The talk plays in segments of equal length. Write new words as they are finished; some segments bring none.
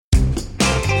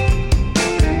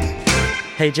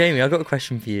Hey, Jamie, I've got a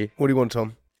question for you. What do you want,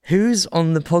 Tom? Who's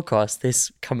on the podcast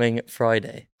this coming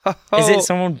Friday? Is it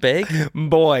someone big?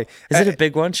 Boy. Is it a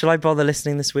big one? Shall I bother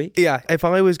listening this week? Yeah, if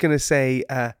I was going to say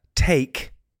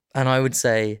take... And I would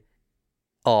say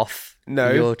off No.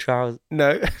 your trousers.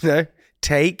 No.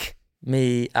 Take...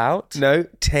 Me out? No,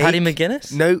 take... Paddy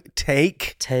McGuinness? No,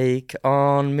 take... Take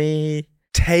on me.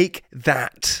 Take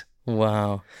that.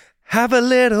 Wow. Have a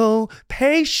little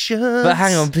patience. But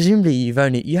hang on, presumably you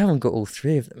haven't got all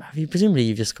three of them, have you? Presumably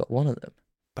you've just got one of them.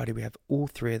 Buddy, we have all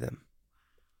three of them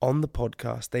on the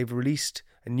podcast. They've released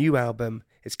a new album.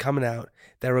 It's coming out.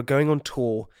 They're going on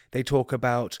tour. They talk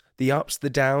about the ups, the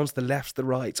downs, the lefts, the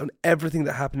rights, on everything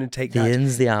that happened in Take That. The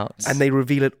ins, the outs. And they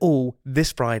reveal it all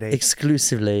this Friday.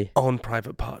 Exclusively. On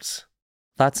Private Parts.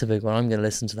 That's a big one. I'm going to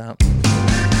listen to that.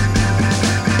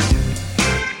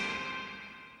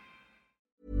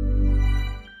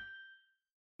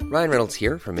 Ryan Reynolds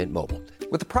here from Mint Mobile.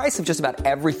 With the price of just about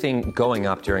everything going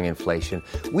up during inflation,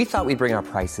 we thought we'd bring our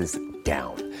prices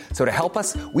down. So to help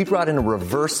us, we brought in a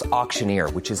reverse auctioneer,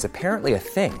 which is apparently a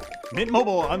thing. Mint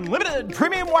Mobile Unlimited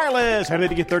Premium Wireless. How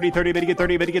to get 30, 30, bit to get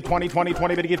 30, bit to get 20, 20,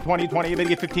 20, bit to get 20, 20, bit to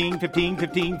get 15, 15,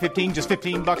 15, 15, just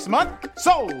 $15 a month?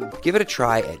 Sold! Give it a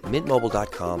try at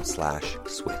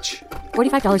mintmobile.com/switch.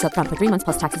 $45 up front for 3 months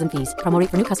plus taxes and fees. Promo rate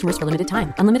for new customers for limited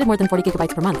time. Unlimited more than 40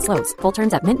 gigabytes per month. Slows full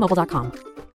terms at mintmobile.com.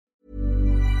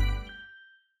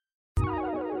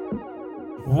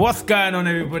 What's going on,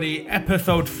 everybody?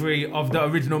 Episode 3 of the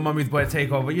original Mummy's Boy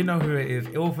Takeover. You know who it is.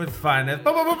 Ilford's finest.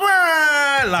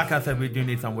 Like I said, we do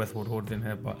need some Westwood Hordes in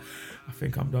here, but I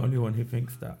think I'm the only one who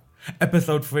thinks that.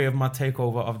 Episode 3 of my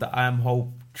takeover of the I Am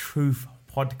Whole Truth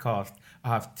podcast. I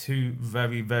have two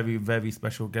very, very, very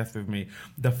special guests with me.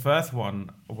 The first one,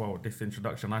 well, this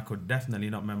introduction I could definitely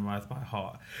not memorize by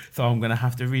heart, so I'm going to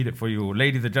have to read it for you all.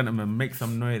 Ladies and gentlemen, make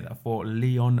some noise for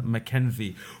Leon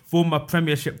McKenzie. Former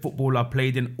Premiership footballer,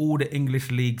 played in all the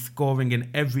English leagues, scoring in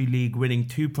every league, winning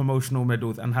 2 promotional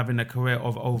medals and having a career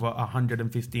of over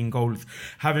 115 goals.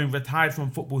 Having retired from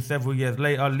football several years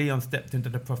later, Leon stepped into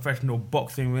the professional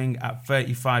boxing ring at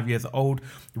 35 years old,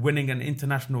 winning an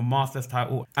international masters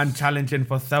title and challenging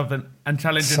for Southern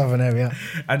Area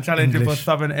and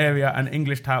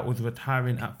English titles,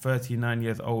 retiring at 39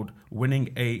 years old, winning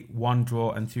a 1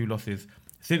 draw and 2 losses.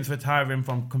 Since retiring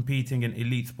from competing in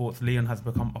elite sports, Leon has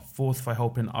become a force for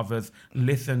helping others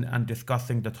listen and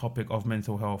discussing the topic of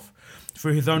mental health.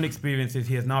 Through his own experiences,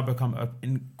 he has now become an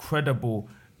incredible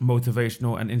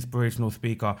motivational and inspirational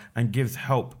speaker and gives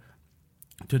help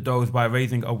to those by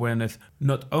raising awareness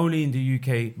not only in the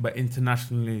UK but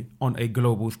internationally on a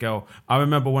global scale. I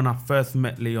remember when I first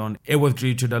met Leon, it was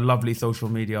due to the lovely social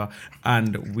media,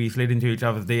 and we slid into each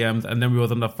other's DMs, and then we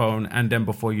was on the phone, and then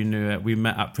before you knew it, we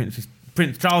met at Prince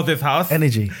Charles's house.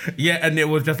 Energy. Yeah, and it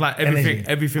was just like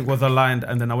everything was aligned,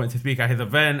 and then I went to speak at his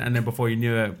event, and then before you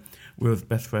knew it, we was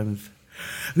best friends.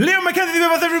 Leon McKenzie with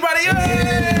us, everybody!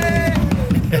 Yay!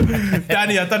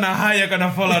 Danny, I don't know how you're going to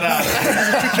follow that.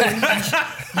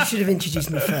 You should have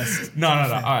introduced me first. No. All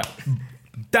right.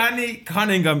 Danny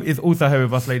Cunningham is also here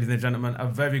with us, ladies and gentlemen. A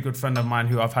very good friend of mine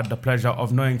who I've had the pleasure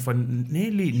of knowing for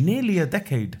nearly a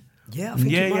decade. Yeah, I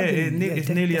think it's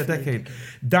nearly a decade.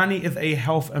 Danny is a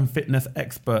health and fitness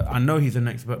expert. I know he's an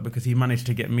expert because he managed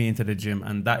to get me into the gym,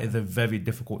 and that is a very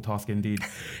difficult task indeed.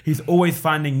 He's always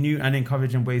finding new and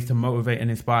encouraging ways to motivate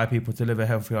and inspire people to live a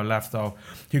healthier lifestyle.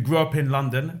 He grew up in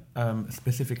London,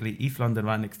 specifically East London,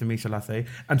 right next to me, shall I say,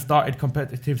 and started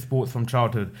competitive sports from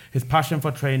childhood. His passion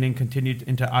for training continued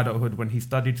into adulthood when he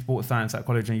studied sports science at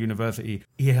college and university.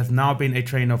 He has now been a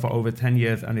trainer for over 10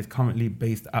 years and is currently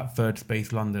based at Third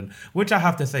Space London, which I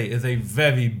have to say is a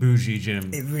very bougie gym.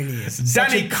 It really is.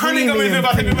 Danny Cunningham is with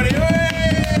us, everybody.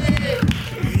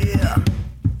 Yeah.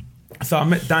 So I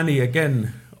met Danny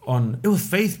again on, it was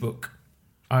Facebook.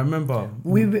 I remember.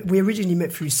 We originally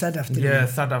met through Sadaf, didn't we? Yeah,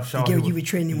 Sadaf Shah. The girl you were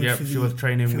training with she was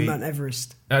training for me. Mount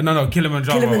Everest. No,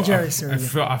 Kilimanjaro.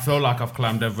 Sorry. I feel like I've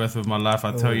climbed Everest with my life,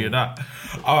 I tell you that.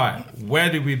 All right,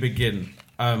 where do we begin?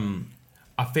 I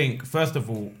think, first of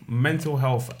all, mental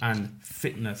health and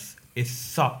fitness is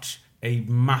such a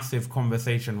massive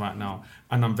conversation right now,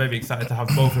 and I'm very excited to have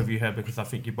both of you here because I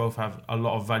think you both have a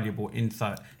lot of valuable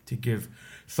insight to give.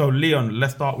 So Leon,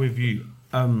 let's start with you.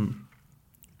 How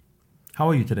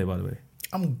are you today, by the way?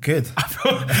 I'm good. I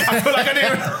feel like I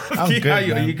didn't. I'm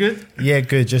good. Are you good? Yeah,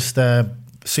 good. Just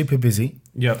super busy.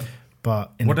 Yep.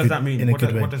 But what does that mean? In a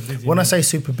good way. What does busy when mean? I say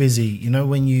super busy, you know,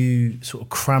 when you sort of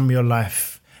cram your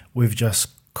life with just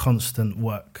constant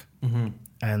work,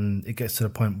 and it gets to the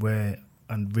point where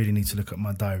I really need to look at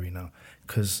my diary now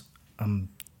because I'm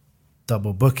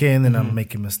double booking and I'm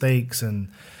making mistakes.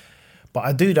 But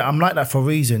I do that. I'm like that for a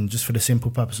reason, just for the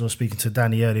simple purpose. I was speaking to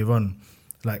Danny earlier on.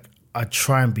 Like, I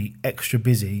try and be extra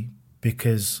busy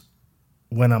because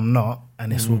when I'm not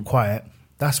and it's all quiet,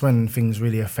 that's when things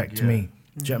really affect me.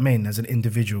 Do you know what I mean? As an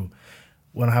individual,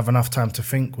 when I have enough time to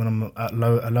think, when I'm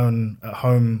alone at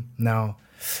home now,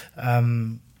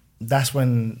 that's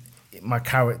when my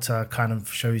character kind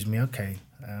of shows me, okay,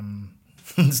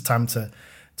 it's time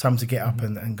to get up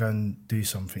and go and do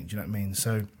something. Do you know what I mean?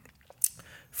 So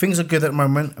things are good at the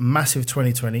moment. A massive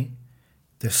 2020.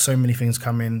 There's so many things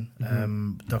coming.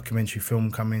 Documentary film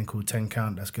coming called 10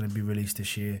 Count that's going to be released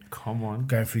this year. Come on.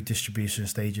 Going through distribution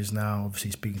stages now,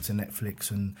 obviously speaking to Netflix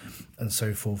and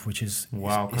so forth, which is...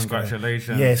 Wow, it's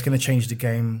congratulations. It's going to change the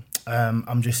game.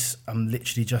 I'm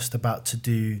literally just about to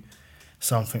do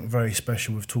something very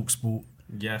special with TalkSport.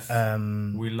 Yes,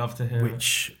 we love to hear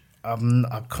which I'm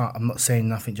not saying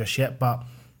nothing just yet, but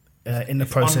in the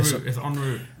process... It's en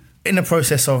route. In the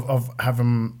process of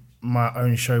having my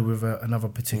own show with another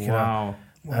particular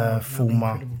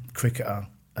former cricketer,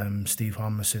 Steve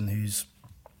Harmison, who's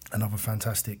another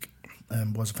fantastic,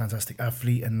 was a fantastic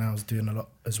athlete and now is doing a lot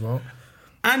as well.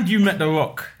 And you met The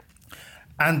Rock.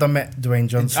 And I met Dwayne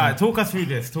Johnson. All right, talk us through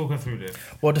this.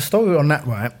 Well, the story on that,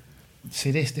 right? See,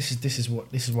 this is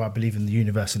why I believe in the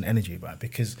universe and energy, right?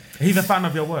 Because he's a fan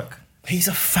of your work. He's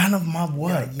a fan of my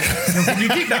work. Can you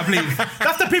keep that, please?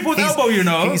 That's the people's elbow, you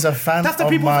know. He's a fan That's the of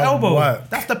people's my elbow. work.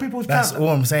 That's the people's That's all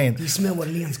I'm saying. You smell what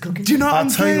Leon's cooking? Do you know what I'm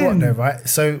saying? I'll tell you what though, right?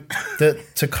 So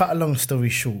to cut a long story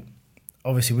short,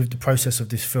 obviously with the process of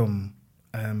this film,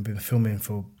 been filming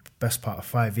for the best part of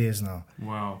 5 years now.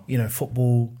 Wow. You know,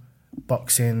 football,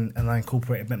 boxing, and I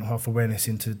incorporated mental health awareness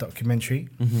into the documentary.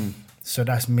 So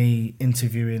that's me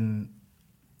interviewing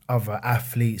other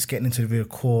athletes, getting into the real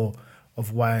core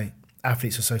of why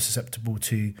athletes are so susceptible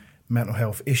to mental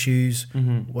health issues,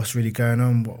 what's really going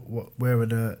on, where are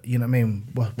the, you know what I mean,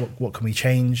 what can we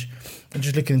change, and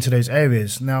just looking into those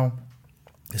areas. Now,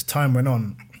 as time went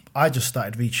on, I just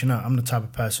started reaching out. I'm the type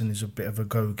of person who's a bit of a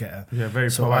go-getter. Yeah, very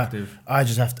proactive. I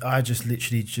just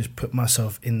literally put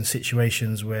myself in the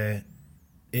situations where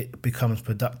it becomes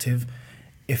productive.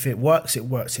 If it works, it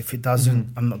works. If it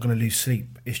doesn't, I'm not going to lose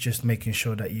sleep. It's just making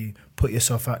sure that you put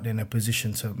yourself out there in a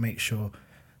position to make sure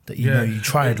that you know you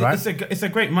tried, right? It's a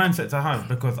great mindset to have,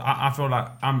 because I feel like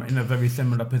I'm in a very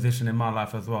similar position in my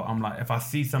life as well. I'm like, if I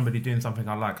see somebody doing something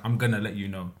I like, I'm going to let you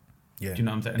know. Yeah. Do you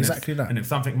know what I'm saying? Exactly that. And if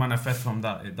something manifests from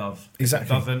that, it does. Exactly.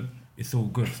 If it doesn't, it's all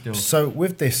good still. So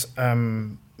with this,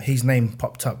 his name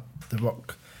popped up, The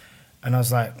Rock, and I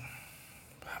was like,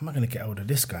 how am I going to get hold of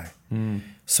this guy?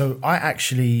 So I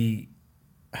actually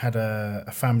had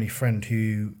a family friend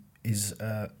who is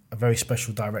a very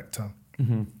special director,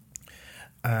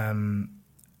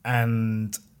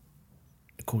 and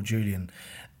called Julian,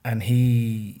 and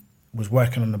he was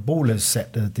working on the Ballers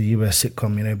set, the US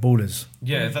sitcom, you know, Ballers.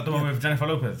 Yeah, is that the one with Jennifer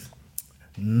Lopez?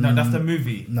 No, that's the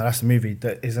movie. No, that's the movie.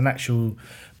 That is an actual,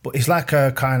 but it's like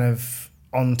a kind of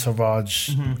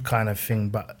entourage kind of thing,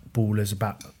 but Ballers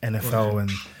about NFL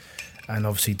and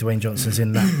obviously Dwayne Johnson's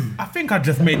in that. I think I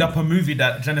just made up a movie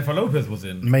that Jennifer Lopez was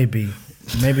in. Maybe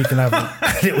you can have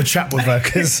a little chat with her,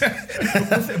 because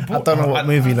I don't know what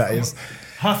movie that is.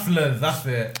 Hustlers, that's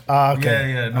it.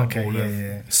 Okay. Yeah, not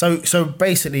Ballers. Yeah. So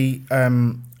basically,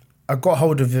 I got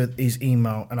hold of his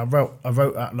email and I wrote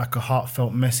out like a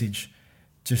heartfelt message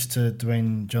just to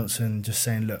Dwayne Johnson, just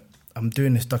saying, look, I'm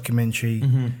doing this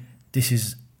documentary. This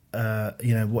is,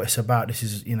 what it's about. This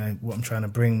is, what I'm trying to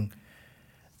bring.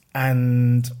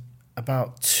 And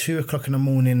about 2:00 in the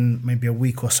morning, maybe a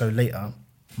week or so later,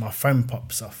 my phone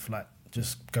pops off, like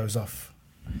just goes off.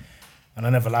 And I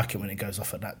never like it when it goes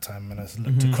off at that time. And I just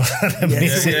looked across at the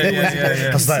message.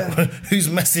 I was like, who's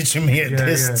messaging me at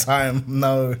this time?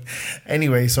 No.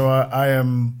 Anyway, so I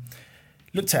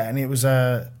looked at it, and it was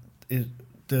the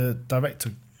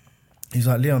director. He's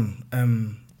like, Leon,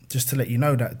 just to let you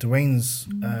know that Dwayne's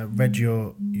read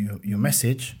your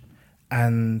message,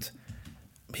 and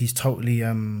he's totally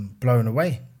blown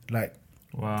away. Like,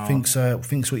 wow. Thinks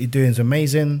what you're doing is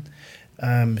amazing.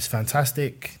 It's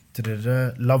fantastic.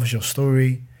 Loves your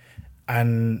story,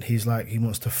 and he's like, he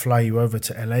wants to fly you over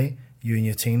to LA, you and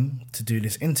your team, to do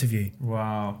this interview.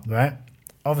 Wow. Right?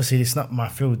 Obviously, it's not my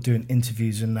field doing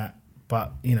interviews and that,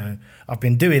 but I've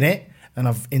been doing it, and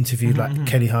I've interviewed like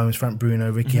Kelly Holmes, Frank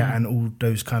Bruno, Ricky Hatton, all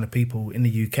those kind of people in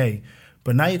the UK.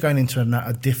 But now you're going into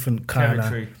a different kind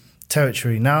of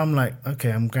territory. Now I'm like,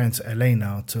 okay, I'm going to LA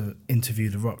now to interview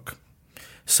The Rock.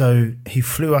 So he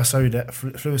flew us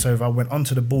over. I went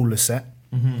onto the Baller set,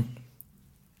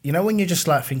 you know when you're just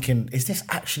like thinking, is this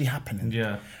actually happening?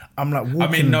 Yeah. I'm like walking. I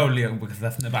mean, no, Liam, because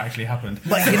that's never actually happened.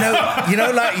 But you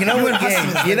know when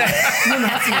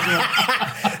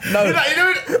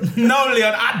No,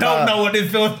 Leon, I don't know what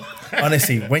this feels.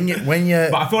 Honestly, when you're.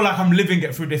 But I feel like I'm living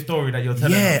it through this story that you're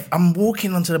telling us. Yeah, I'm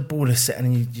walking onto the border set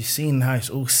and you're seeing how it's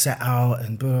all set out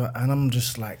and I'm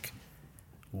just like,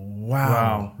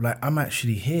 wow. Like I'm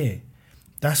actually here.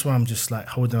 That's why I'm just like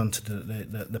holding on to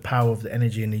the power of the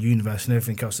energy in the universe and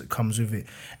everything else that comes with it.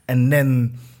 And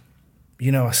then,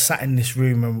 you know, I sat in this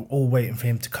room and we're all waiting for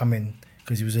him to come in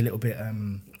because he was a little bit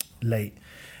late.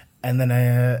 And then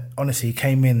honestly, he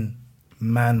came in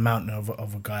mountain of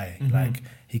a guy. Mm-hmm. Like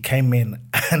he came in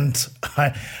and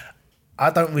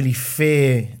I don't really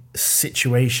fear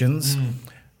situations,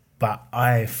 but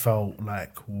I felt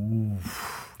like, ooh,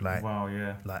 like, wow,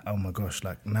 yeah. Like, oh my gosh,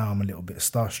 like now I'm a little bit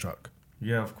starstruck.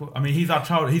 Yeah, of course. I mean, he's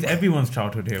everyone's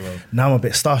childhood hero. Now I'm a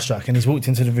bit starstruck and he's walked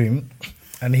into the room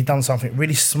and he done something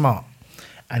really smart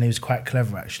and he was quite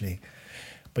clever actually.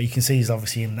 But you can see he's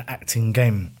obviously in the acting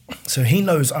game. So he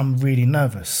knows I'm really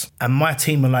nervous. And my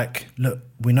team are like, look,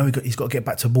 we know he's got to get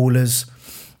back to Ballers.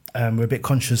 We're a bit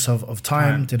conscious of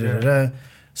time.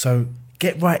 So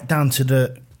get right down to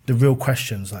the real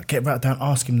questions. Like get right down,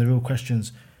 ask him the real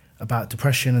questions about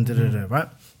depression and right?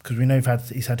 Because we know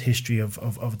he's had history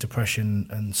of depression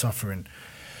and suffering.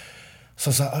 So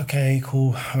I was like, okay,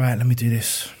 cool. All right, let me do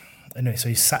this. Anyway, so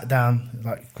he sat down,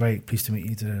 like, great, pleased to meet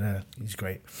you. He's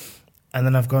great. And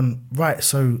then I've gone, right,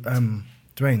 so,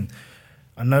 Dwayne,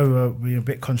 I know we're a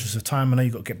bit conscious of time. I know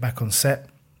you've got to get back on set.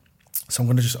 So I'm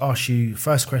going to just ask you,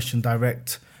 first question,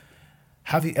 direct.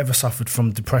 Have you ever suffered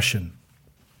from depression?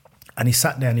 And he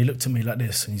sat there and he looked at me like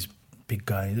this, and he's a big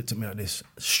guy. He looked at me like this,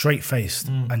 straight-faced,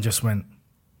 and just went,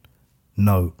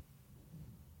 no.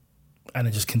 And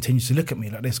he just continues to look at me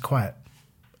like this, quiet.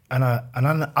 And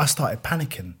I started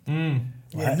panicking.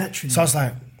 Yeah, naturally. So I was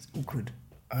like, it's awkward.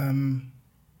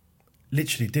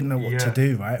 Literally didn't know what to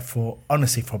do, right? For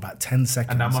about 10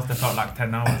 seconds. And that must have felt like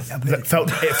 10 hours. It felt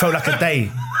like a day,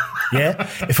 yeah?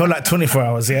 It felt like 24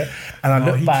 hours, yeah? And I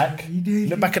looked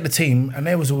back at the team and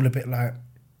they was all a bit like,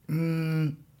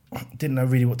 didn't know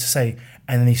really what to say.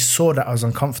 And then he saw that I was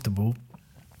uncomfortable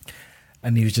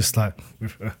and he was just like,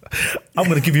 I'm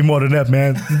going to give you more than that,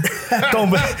 man.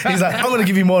 He's like, I'm going to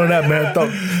give you more than that, man.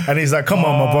 Don't. And he's like, come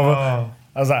on, my brother.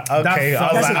 I was like, okay.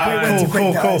 I was like,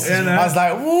 cool. I was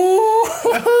like,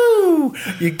 woo,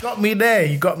 you got me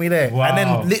there. Wow. And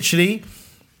then literally,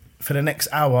 for the next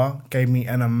hour, gave me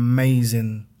an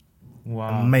amazing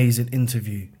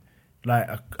interview. Like,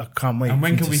 I can't wait. And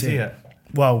when can we see it?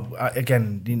 Well,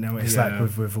 again, you know, it's like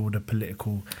with all the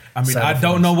political. I mean, I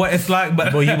don't know what it's like,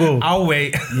 but well, you will. I'll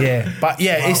wait. Yeah, but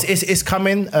yeah, it's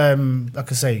coming. Like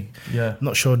I say,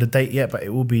 not sure the date yet, but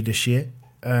it will be this year.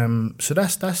 So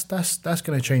that's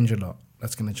going to change a lot.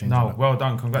 That's going to change a lot. Well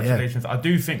done. Congratulations. Yeah. I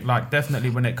do think, like, definitely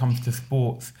when it comes to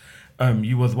sports,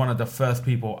 you was one of the first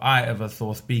people I ever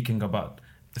saw speaking about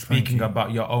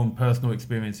your own personal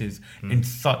experiences in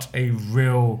such a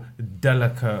real,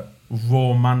 delicate,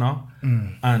 raw manner.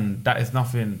 And that is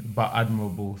nothing but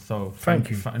admirable. So thank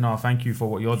you. Thank you for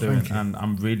what you're doing. And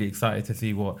I'm really excited to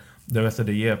see what the rest of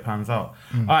the year pans out.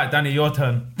 All right, Danny, your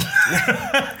turn.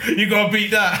 You got to beat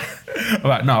that.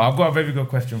 All right, now I've got a very good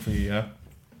question for you, yeah?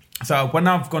 So when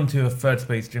I've gone to a third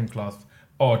space gym class,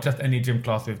 or just any gym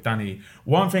class with Danny,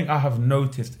 one thing I have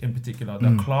noticed in particular,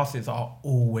 the classes are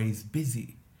always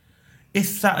busy. It's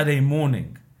Saturday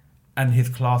morning and his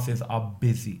classes are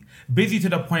busy. Busy to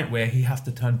the point where he has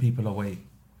to turn people away.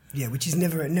 Yeah, which is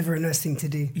never a nice thing to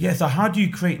do. Yeah, so how do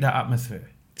you create that atmosphere?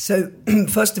 So,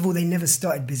 first of all, they never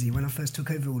started busy. When I first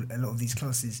took over a lot of these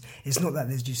classes, it's not that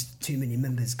there's just too many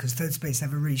members, because Third Space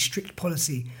have a really strict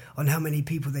policy on how many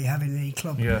people they have in any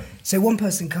club. Yeah. So one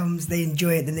person comes, they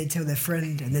enjoy it, then they tell their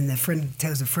friend, and then their friend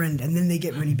tells a friend, and then they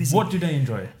get really busy. What do they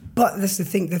enjoy? But that's the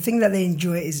thing. The thing that they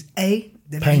enjoy is the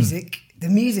music. The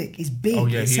music is big. Oh,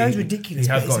 yeah, it sounds ridiculous,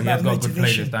 but it's about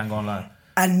motivation. Good playlist, I ain't gonna lie.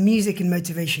 And music and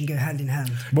motivation go hand in hand.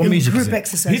 What music group is it?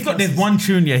 Exercise He's got this one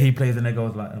tune, he plays, and it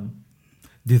goes like,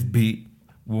 this beat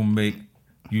will make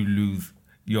you lose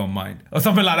your mind, or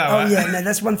something like that. Oh, right? yeah, no,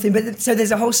 that's one thing. But so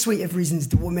there's a whole suite of reasons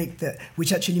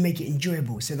which actually make it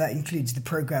enjoyable. So that includes the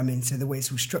programming, so the way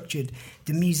it's all structured,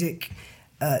 the music,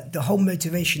 the whole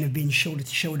motivation of being shoulder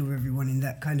to shoulder with everyone in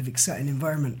that kind of exciting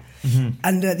environment. Mm-hmm.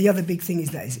 And the other big thing is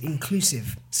that it's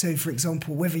inclusive. So, for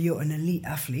example, whether you're an elite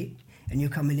athlete and you're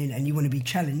coming in and you want to be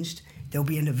challenged, there'll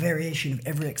be a variation of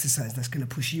every exercise that's going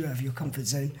to push you out of your comfort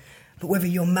zone. But whether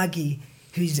you're Maggie,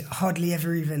 who's hardly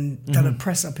ever even done a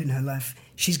press-up in her life,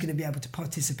 she's going to be able to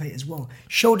participate as well.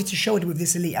 Shoulder to shoulder with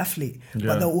this elite athlete,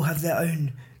 but they'll all have their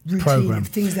own routine Program. of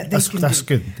things that they can That's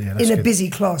do. good. Yeah, that's in a good. busy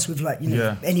class with like, you know,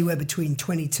 Yeah. anywhere between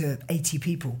 20 to 80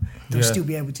 people, they'll Yeah. still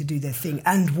be able to do their thing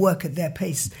and work at their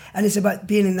pace. And it's about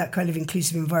being in that kind of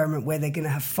inclusive environment where they're going to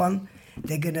have fun.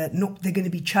 They're going to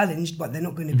be challenged, but they're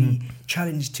not going to be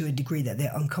challenged to a degree that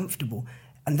they're uncomfortable.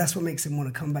 And that's what makes them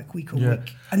want to come back week on Yeah.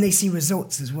 week. And they see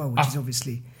results as well, which is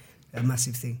obviously a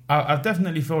massive thing. I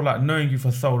definitely feel like knowing you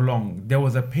for so long, there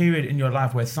was a period in your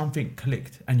life where something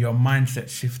clicked and your mindset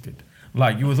shifted.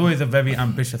 Like, you was always a very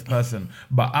ambitious person,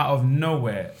 but out of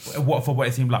nowhere, what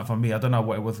it seemed like for me, I don't know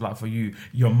what it was like for you,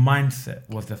 your mindset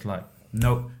was just like,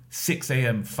 no, 6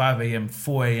 a.m., 5 a.m.,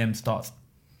 4 a.m. starts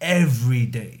every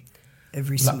day.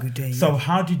 Every single day. So yeah.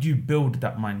 how did you build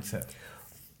that mindset?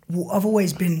 Well, I've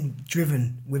always been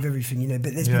driven with everything, you know,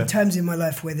 but there's Yeah. been times in my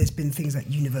life where there's been things like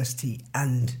university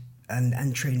and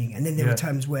training. And then there Yeah. were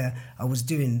times where I was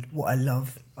doing what I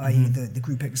love, i.e. the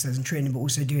group exercise and training, but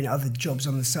also doing other jobs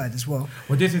on the side as well.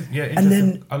 Well, this is, yeah, And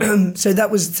interesting. then, so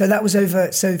that was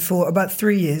over. So for about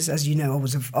 3 years, as you know,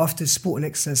 after sport and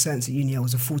exercise science at uni, I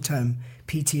was a full-time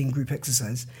PT in group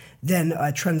exercise. Then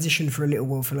I transitioned for a little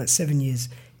while, for like 7 years,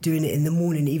 doing it in the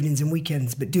morning, evenings and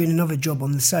weekends, but doing another job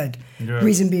on the side. Yeah.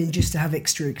 Reason being just to have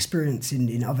extra experience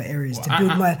in other areas, Well, to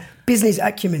build my business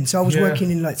acumen. So I was Yeah.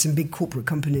 working in like some big corporate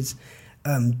companies,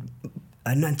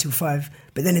 9 till 5,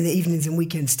 but then in the evenings and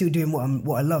weekends still doing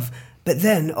what I love. But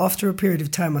then after a period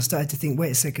of time, I started to think, wait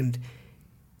a second,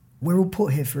 we're all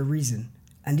put here for a reason.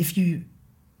 And if you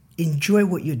enjoy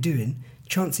what you're doing,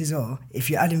 chances are, if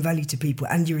you're adding value to people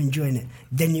and you're enjoying it,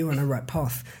 then you're on the right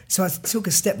path. So I took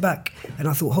a step back and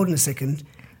I thought, hold on a second,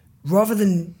 rather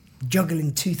than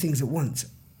juggling two things at once,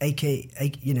 i.e.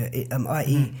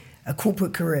 a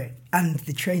corporate career and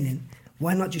the training,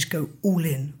 why not just go all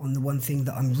in on the one thing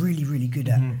that I'm really, really good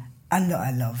at and that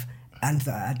I love and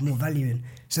that I add more value in?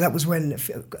 So that was when,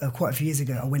 quite a few years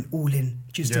ago, I went all in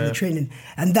just on the training.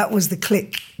 And that was the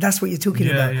click. That's what you're talking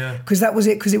about. Because that was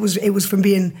it. Because it was from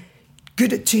being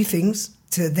good at two things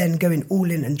to then going all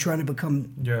in and trying to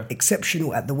become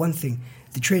exceptional at the one thing,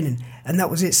 the training. And that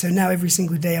was it. So now every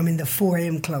single day I'm in the 4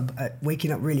 a.m. club,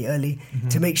 waking up really early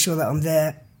to make sure that I'm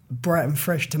there bright and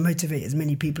fresh to motivate as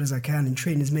many people as I can and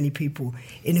train as many people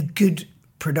in a good,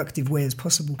 productive way as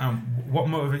possible. What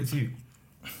motivates you?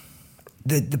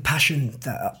 The passion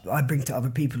that I bring to other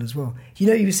people as well. You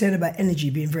know, you were saying about energy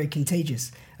being very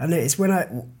contagious. I know it's when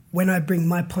I bring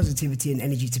my positivity and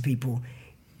energy to people,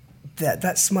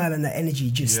 that smile and that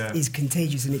energy just is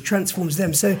contagious and it transforms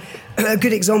them. So a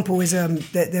good example is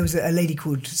that there was a lady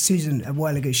called Susan a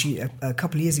while ago. A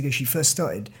couple of years ago, she first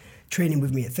started training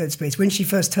with me at Third Space. When she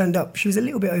first turned up, she was a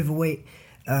little bit overweight,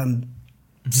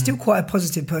 still quite a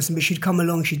positive person, but she'd come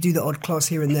along, she'd do the odd class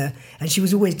here and there, and she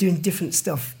was always doing different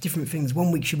stuff, different things.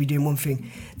 One week she'd be doing one thing,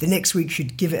 the next week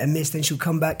she'd give it a miss, then she'll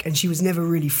come back, and she was never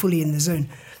really fully in the zone.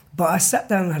 But I sat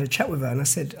down and had a chat with her, and I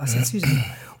said, Susan,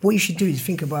 what you should do is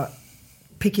think about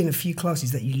picking a few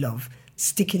classes that you love,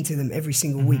 sticking to them every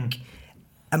single week,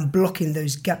 and blocking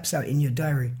those gaps out in your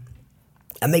diary.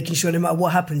 And making sure no matter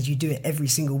what happens, you do it every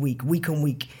single week on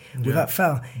week, without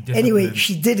fail. Anyway,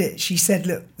 she did it. She said,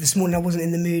 look, this morning I wasn't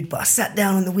in the mood, but I sat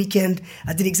down on the weekend.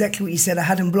 I did exactly what you said. I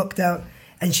had them blocked out.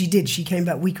 And she did. She came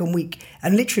back week on week.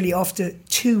 And literally after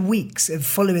 2 weeks of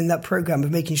following that program,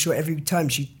 of making sure every time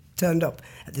she turned up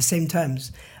at the same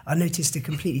times, I noticed a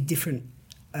completely different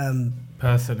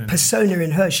persona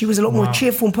in her. She was a lot more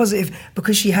cheerful and positive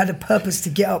because she had a purpose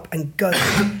to get up and go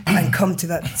and come to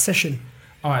that session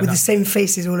with the same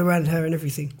faces all around her and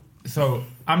everything. So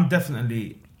I'm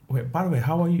definitely... Wait, by the way,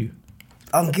 how are you?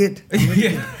 I'm good.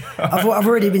 I've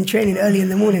already been training early in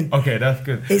the morning. Okay, that's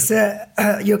good. It's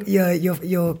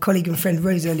your colleague and friend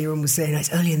Rose earlier on was saying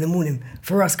it's early in the morning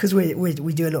for us because we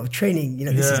do a lot of training. You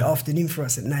know, this is afternoon for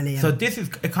us at 9 a.m. So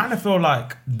it kind of feel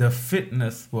like the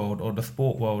fitness world or the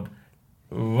sport world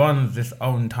runs its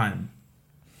own time.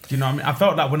 Do you know what I mean? I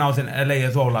felt like when I was in LA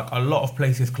as well, like a lot of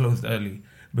places closed early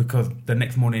because the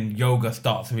next morning yoga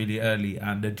starts really early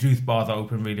and the juice bars are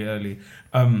open really early.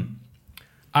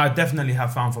 I definitely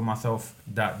have found for myself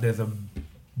that there's a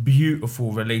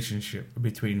beautiful relationship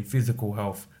between physical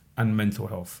health and mental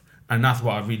health. And that's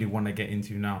what I really want to get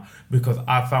into now, because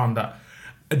I found that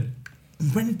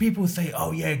when people say,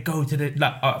 oh yeah, go to the,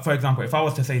 like, for example, if I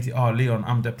was to say to you, oh, Leon,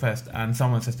 I'm depressed, and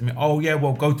someone says to me, oh yeah,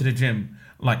 well, go to the gym.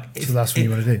 Like, so that's what you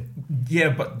want to do? Yeah,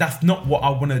 but that's not what I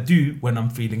want to do when I'm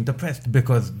feeling depressed,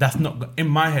 because that's not, in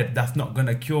my head, that's not going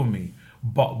to cure me.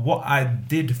 But what I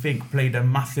did think played a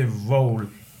massive role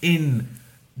in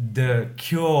the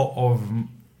cure of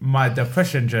my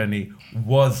depression journey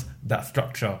was that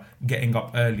structure, getting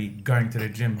up early, going to the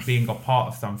gym, being a part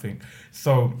of something.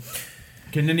 So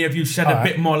Can any of you shed a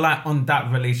bit more light on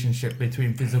that relationship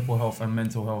between physical health and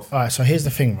mental health? All right, so here's the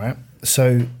thing, right?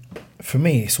 So for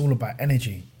me, it's all about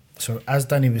energy. So as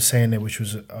Danny was saying there, which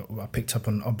was, I picked up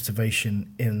on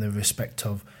observation in the respect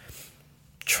of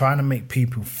trying to make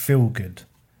people feel good.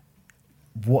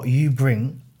 What you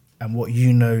bring and what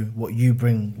you know, what you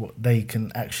bring, what they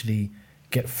can actually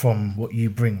get from what you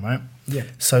bring, right? Yeah.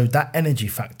 So that energy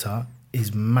factor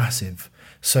is massive.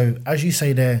 So as you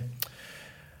say there,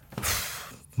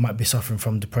 might be suffering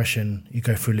from depression, you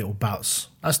go through little bouts.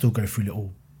 I still go through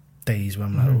little days where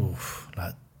I'm like, oh,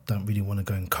 like, don't really want to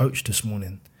go and coach this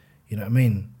morning. You know what I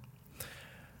mean?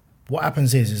 What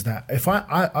happens is that if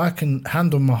I can,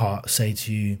 hand on my heart, say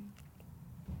to you,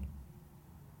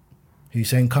 who's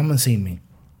saying, come and see me,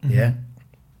 yeah?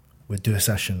 We'll do a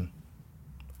session.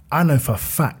 I know for a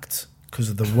fact, because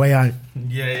of the way I...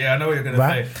 I know what you're going to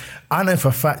say. I know for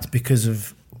a fact because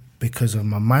of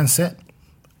my mindset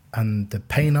and the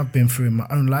pain I've been through in my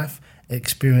own life,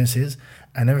 experiences,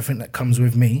 and everything that comes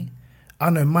with me, I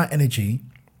know my energy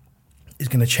is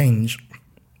going to change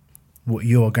what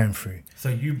you're going through. So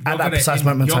you're at that precise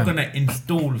moment in time. You're going to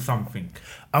install something.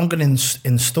 I'm going to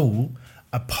install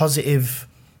a positive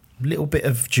little bit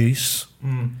of juice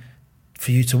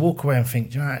for you to walk away and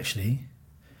think, you know, actually,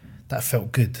 that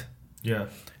felt good. Yeah.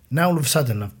 Now all of a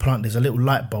sudden, there's a little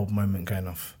light bulb moment going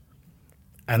off.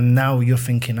 And now you're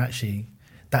thinking, actually,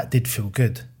 that did feel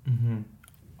good.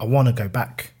 I want to go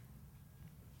back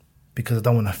because I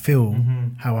don't want to feel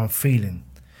how I'm feeling.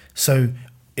 So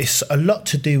it's a lot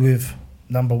to do with,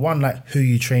 number one, like who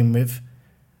you train with,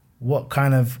 what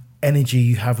kind of energy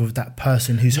you have with that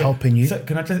person who's helping you. So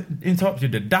can I just interrupt you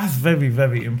there? That's very,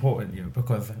 very important,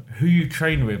 because who you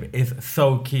train with is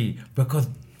so key, because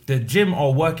the gym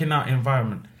or working out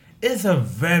environment is a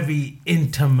very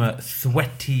intimate,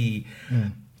 sweaty,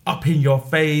 up in your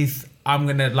face. I'm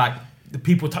going to like the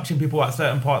people touching people at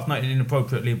certain parts, not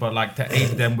inappropriately, but like to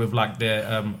aid them with like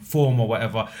their form or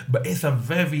whatever. But it's a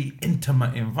very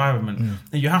intimate environment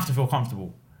and you have to feel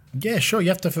comfortable. Yeah, sure. You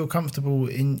have to feel comfortable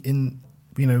in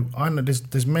you know, I know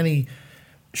there's many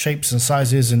shapes and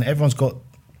sizes and everyone's got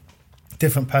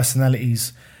different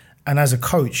personalities. And as a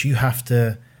coach, you have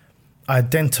to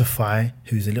identify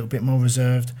who's a little bit more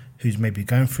reserved, who's maybe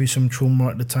going through some trauma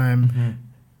at the time.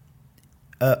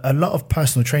 A lot of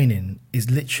personal training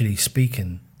is literally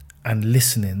speaking and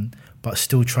listening, but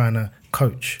still trying to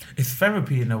coach. It's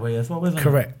therapy in a way as well, isn't it?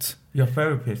 Correct. You're a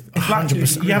therapist. It's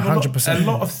 100%, like you have 100%. a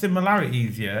lot of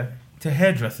similarities, to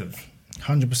hairdressers.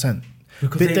 100%.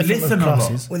 Because Bit they different with listen a lot.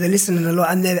 classes. Well, they're listening a lot,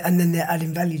 and then they're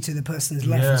adding value to the person's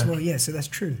life Yeah. as well. Yeah, so that's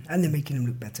true, and they're making them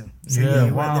look better. So Yeah,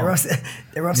 you're wow. right.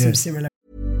 There are some similarities.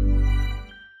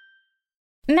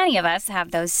 Many of us have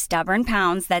those stubborn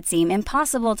pounds that seem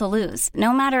impossible to lose,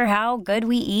 no matter how good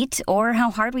we eat or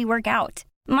how hard we work out.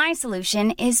 My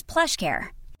solution is PlushCare.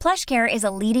 PlushCare is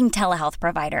a leading telehealth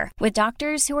provider with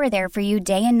doctors who are there for you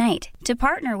day and night to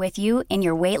partner with you in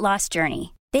your weight loss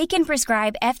journey. They can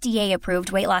prescribe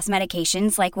FDA-approved weight loss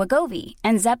medications like Wegovy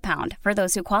and Zepbound for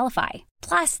those who qualify.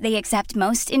 Plus, they accept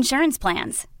most insurance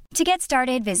plans. To get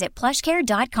started, visit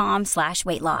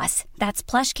plushcare.com/weightloss. That's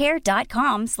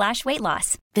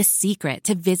plushcare.com/weightloss. The secret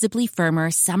to visibly firmer,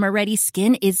 summer-ready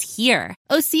skin is here.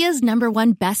 Osea's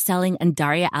 #1 best-selling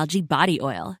Undaria Algae Body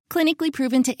Oil. Clinically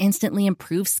proven to instantly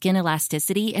improve skin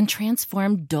elasticity and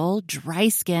transform dull, dry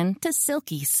skin to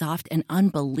silky, soft, and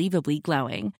unbelievably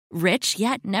glowing. Rich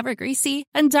yet never greasy,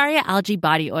 Undaria Algae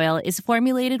Body Oil is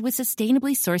formulated with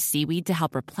sustainably sourced seaweed to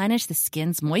help replenish the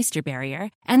skin's moisture barrier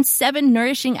and 7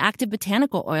 nourishing active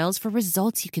botanical oils for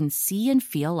results you can see and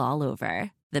feel all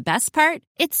over. The best part?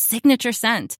 Its signature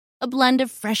scent. A blend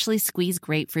of freshly squeezed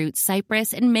grapefruit,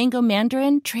 cypress, and mango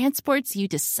mandarin transports you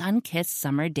to sun-kissed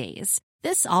summer days.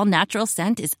 This all-natural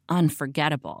scent is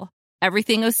unforgettable.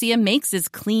 Everything Osea makes is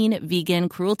clean, vegan,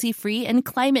 cruelty-free, and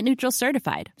climate-neutral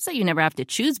certified, so you never have to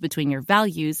choose between your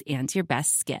values and your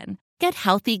best skin. Get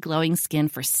healthy, glowing skin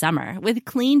for summer with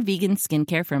clean, vegan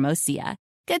skincare from Osea.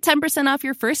 Get 10% off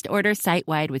your first order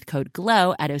site-wide with code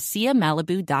GLOW at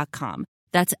OseaMalibu.com.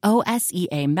 That's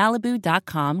OSEA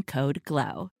Malibu.com, code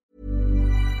GLOW.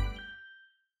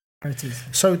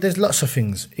 So there's lots of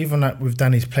things, even like with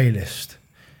Danny's playlist.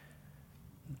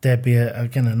 There'd be, a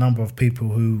number of people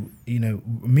who, you know,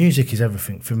 music is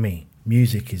everything for me.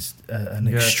 Music is an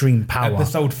extreme power.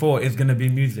 Episode 4 is going to be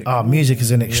music. Music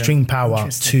is an extreme power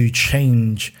to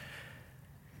change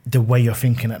the way you're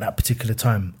thinking at that particular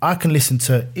time. I can listen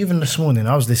to, even this morning,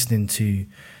 I was listening to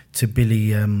Billie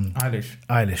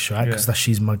Eilish, right? Because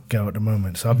she's my girl at the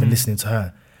moment. So I've been listening to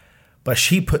her. But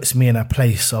she puts me in a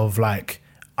place of like,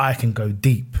 I can go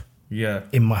deep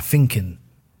in my thinking.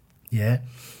 Yeah.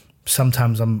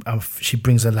 sometimes she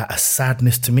brings a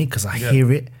sadness to me because I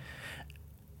hear it,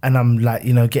 and I'm like,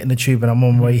 you know, getting the tube and I'm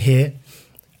on my way here,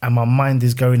 and my mind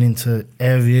is going into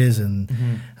areas and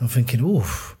I'm thinking,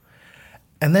 oof.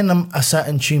 And then a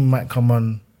certain tune might come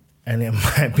on and it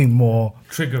might be more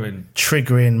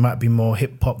triggering, might be more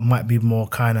hip hop, might be more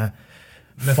kind of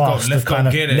fast. Let's go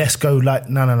and get it. Let's go like,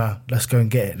 no, let's go and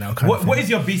get it now. What is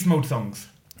your beast mode songs?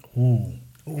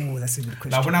 Oh, that's a good question.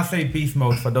 Like when I say beast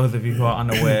mode, for those of you who are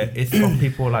unaware, it's for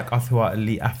people like us who are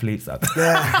elite athletes. No,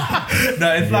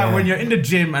 it's like when you're in the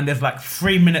gym and there's like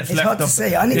 3 minutes left. It's hard to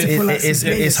say. I need to pull out some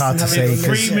playlists. It's hard to say.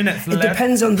 3 minutes left. It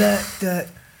depends on the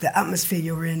atmosphere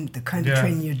you're in, the kind of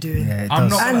training you're doing,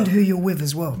 and who you're with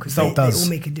as well, because they all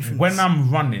make a difference. When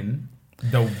I'm running,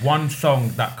 the one song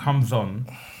that comes on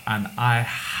and I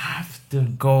have to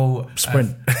go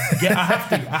sprint.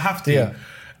 I have to. Yeah.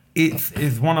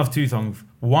 It's one of two songs.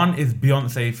 One is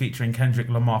Beyonce featuring Kendrick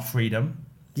Lamar, Freedom.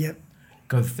 Yep.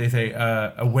 Because they say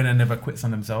a winner never quits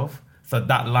on himself. So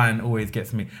that line always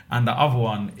gets me. And the other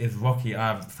one is Rocky,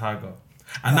 Eye of the Tiger.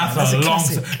 And that's a long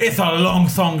song. It's a long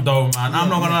song though, man. I'm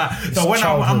not gonna lie. So when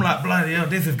I'm like, bloody hell,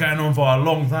 this is going on for a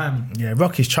long time. Yeah,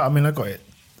 Rocky's chat. I mean, I got it.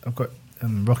 I've got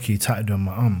Rocky tattooed on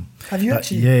my arm. Have you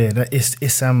actually? Yeah,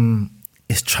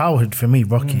 it's childhood for me,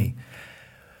 Rocky.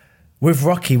 With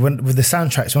Rocky, with the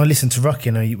soundtracks, when I listened to Rocky,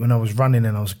 and when I was running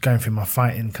and I was going through my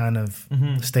fighting kind of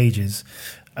stages,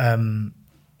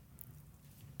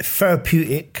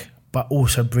 therapeutic, but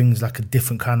also brings like a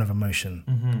different kind of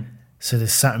emotion. So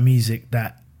there's certain music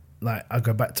that, like, I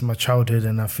go back to my childhood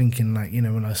and I'm thinking, like, you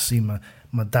know, when I see my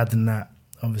dad and that,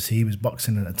 obviously he was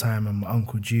boxing at the time, and my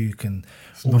Uncle Duke and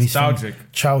all these things,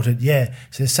 childhood, yeah.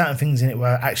 So there's certain things in it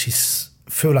where I actually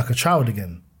feel like a child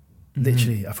again.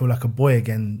 Literally, I feel like a boy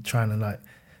again, trying to, like,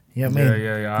 you know what I mean?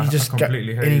 Yeah. You just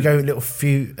completely hate and you it. go little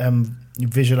few, you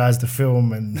visualize the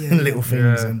film and little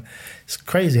things, and it's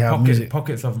crazy how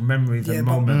pockets of memories and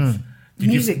moments.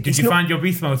 Did you find your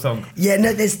beast mode song? Yeah,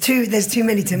 no, there's too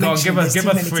many to mention. Give us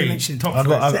three.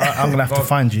 I'm gonna have to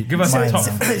find you. Give us a top.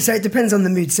 So it depends on the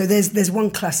mood. So there's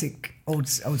one classic old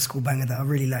school banger that I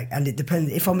really like, and it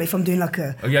depends if I'm doing like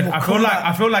a. I feel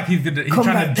like he's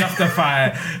trying to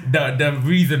justify the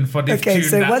reason for this tune. Okay,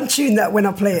 so one tune that when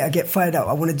I play it, I get fired up.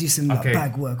 I want to do some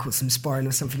bag work or some sparring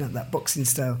or something like that, boxing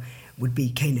style. Would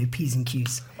be Kano, P's and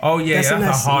Q's. Oh yeah, that's a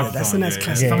hard song. That's a nice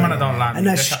classic. Someone that don't like me. And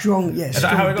that's strong, Is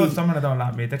that how it goes? Someone that don't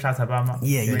like me, they try to ban me.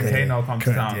 Yeah, Kano comes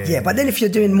down. Yeah, but then if you're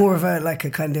doing more of a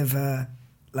kind of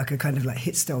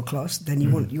hit style class, then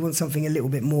you want something a little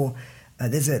bit more.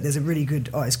 There's a really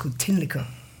good artist called Tin Liquor.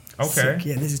 Okay. Sick.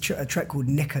 Yeah, there's a track called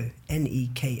Neko,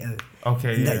 Neko.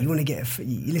 Okay, and yeah. that you want to get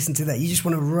you listen to that. You just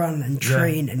want to run and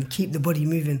train and keep the body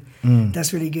moving.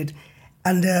 That's really good.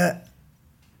 And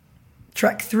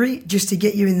track 3, just to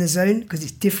get you in the zone, because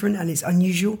it's different and it's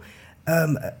unusual.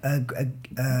 A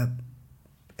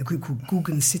group called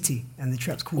Gorgon City, and the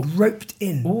track's called Roped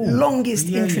In. Longest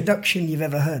introduction you've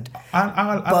ever heard.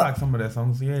 I like some of their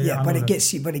songs. Yeah, but it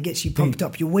gets you pumped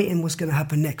up. You're waiting what's going to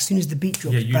happen next. As soon as the beat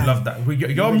drops, yeah, you love that.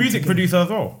 You're a music producer as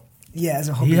well. Yeah, as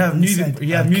a hobby. He has music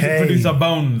producer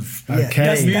bones. Yeah,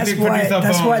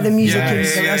 that's why the music.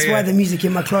 That's why the music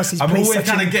in my classes. I'm always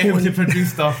trying to get him to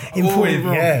produce stuff.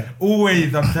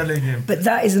 Always. I'm telling him. But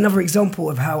that is another example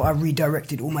of how I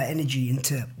redirected all my energy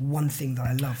into one thing that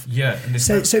I love. Yeah.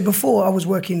 So before I was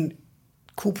working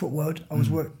corporate world, I was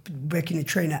working a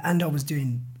trainer, and I was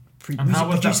doing music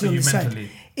producing on the side. Mentally?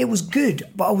 It was good,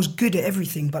 but I was good at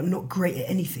everything, but not great at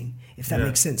anything. If that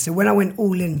makes sense. So when I went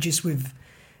all in, just with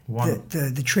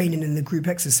the training and the group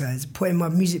exercise, putting my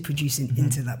music producing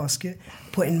into that basket,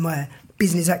 putting my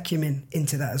business acumen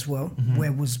into that as well,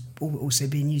 where was also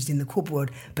being used in the corporate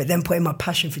world, but then putting my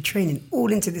passion for training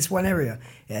all into this one area,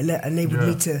 it enabled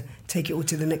me to take it all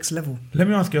to the next level. Let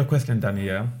me ask you a question, Danny,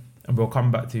 and we'll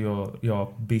come back to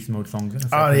your beast mode songs.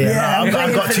 I've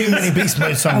got too many beast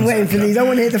mode songs. I'm waiting for these. I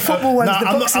want to hear the football ones, the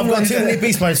boxing ones. I've got too many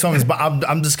beast mode songs, but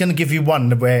I'm just going to give you one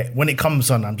where when it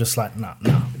comes on, I'm just like, nah.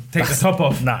 Take the top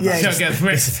off.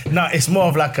 It's more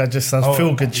of like a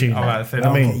feel good tune. All right, feel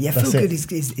good is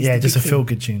just a feel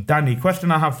good tune. Danny,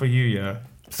 question I have for you,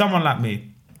 someone like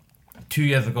me, 2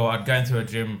 years ago, I'd go into a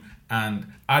gym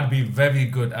and I'd be very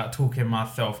good at talking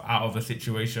myself out of a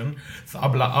situation. So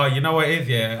I'd be like, oh, you know what it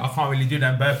is, I can't really do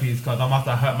them burpees because I must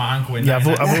have hurt my ankle in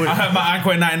 1994. I hurt my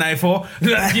ankle in 1994.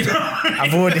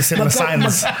 I've already seen the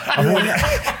signs.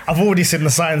 I've already seen the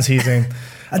signs he's in.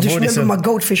 I just remember my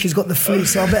goldfish has got the flu,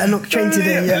 so I better not train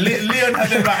today. Yeah. Leon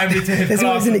had invited me to his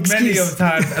class many of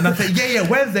times, and I said,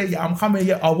 Wednesday, I'm coming.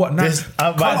 What now? You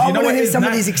know what? Hear some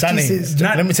of these excuses.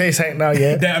 Danny, let me tell you something now,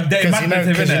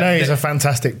 because you know he's a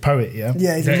fantastic poet, Yeah,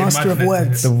 He's a master of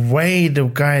words. The way the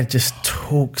guy just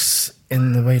talks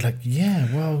in the way like, yeah,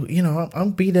 well, you know,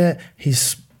 I'll be there.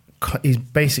 He's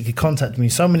basically contacted me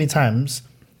so many times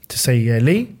to say, yeah,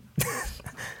 Lee,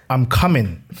 I'm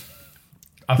coming.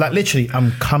 Like literally,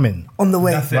 I'm coming. On the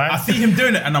way. That's it. Right? I see him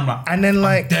doing it and I'm like, and then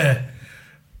like,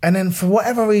 and then for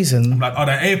whatever reason, I'm like, oh,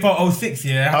 the A406,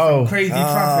 yeah, some crazy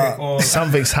traffic or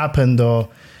something's happened or,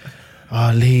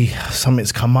 oh, Lee,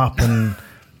 something's come up and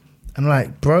I'm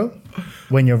like, bro,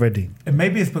 when you're ready. And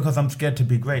maybe it's because I'm scared to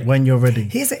be great. When you're ready.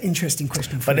 Here's an interesting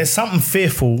question for But there's something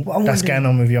fearful that's going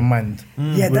on with your mind.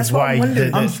 Yeah, that's what I'm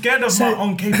wondering. I'm scared of my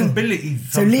own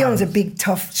capabilities. So Leon's a big,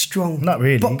 tough, strong, not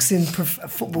really boxing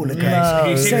footballer guy. No,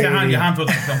 he shakes your hand will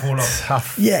fall off.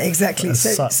 Tough. Yeah, exactly.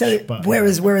 So but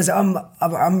whereas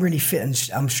I'm really fit and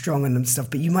I'm strong and stuff,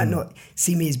 but you might not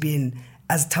see me as being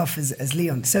as tough as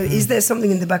Leon. So is there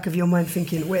something in the back of your mind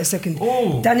thinking, wait a second,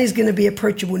 Danny's going to be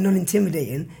approachable,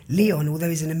 non-intimidating. Leon, although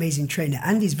he's an amazing trainer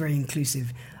and he's very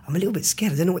inclusive, I'm a little bit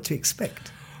scared. I don't know what to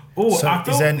expect. So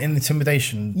is there an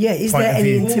intimidation? Yeah, is there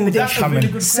any intimidation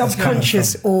really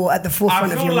subconscious or at the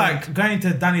forefront of your mind? I feel like going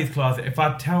to Danny's class, if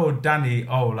I tell Danny,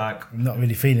 I'm not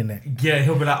really feeling it. Yeah,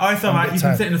 he'll be like, oh, it's alright, you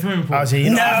can sit in the swimming pool.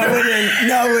 No, I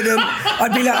wouldn't.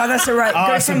 I'd be like, oh, that's alright.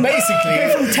 Go from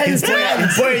 10s to 11s.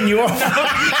 He's buoying you off.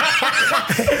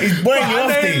 He's buoying you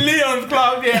off, dude. Leon's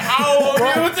class, yeah, how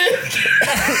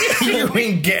you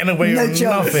ain't getting away with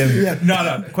nothing. Yeah.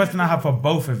 No, the question I have for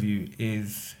both of you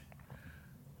is,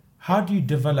 how do you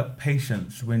develop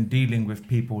patience when dealing with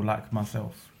people like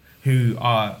myself who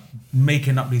are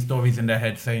making up these stories in their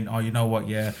head saying, oh, you know what,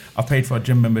 yeah, I paid for a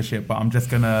gym membership, but I'm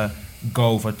just going to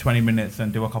go for 20 minutes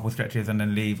and do a couple stretches and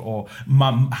then leave? Or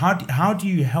how do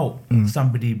you help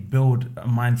somebody build a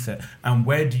mindset? And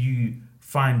where do you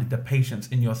find the patience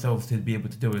in yourselves to be able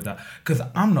to deal with that? Because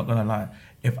I'm not going to lie,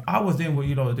 if I was doing what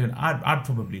you lot are doing, I'd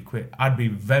probably quit. I'd be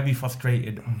very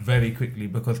frustrated very quickly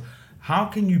because how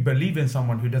can you believe in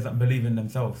someone who doesn't believe in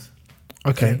themselves?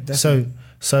 Okay,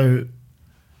 so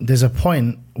there's a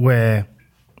point where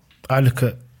I look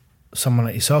at someone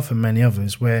like yourself and many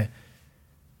others where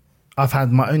I've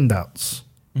had my own doubts.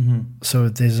 Mm-hmm. So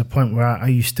there's a point where I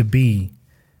used to be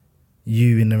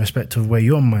you in the respect of where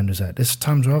your mind was at. There's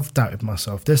times where I've doubted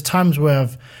myself. There's times where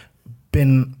I've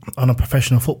been on a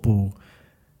professional football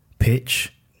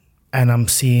pitch and I'm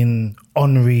seeing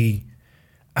Henry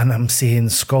and I'm seeing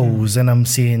Scholes and I'm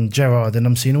seeing Gerrard and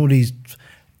I'm seeing all these,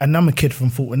 and I'm a kid from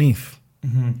Fulton Heath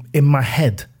in my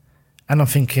head, and I'm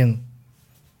thinking,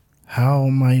 how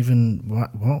am I even,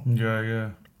 what?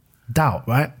 Yeah. Doubt,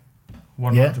 right?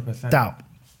 100%. Yeah? Doubt.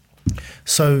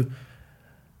 So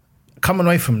coming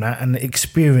away from that, and the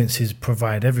experiences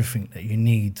provide everything that you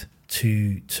need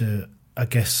to I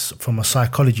guess from a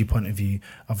psychology point of view,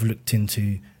 I've looked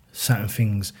into certain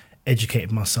things,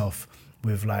 educated myself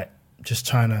with like just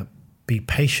trying to be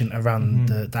patient around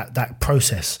that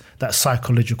process, that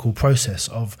psychological process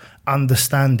of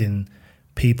understanding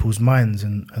people's minds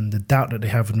and the doubt that they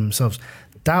have in themselves.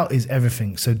 Doubt is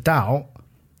everything. So doubt,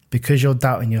 because you're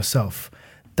doubting yourself,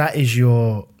 that is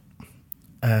your,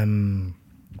 I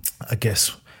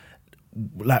guess,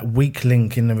 like weak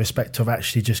link in the respect of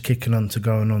actually just kicking on to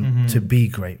going on to be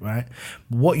great, right?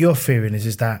 What you're fearing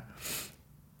is that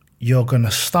you're going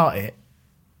to start it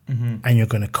and you're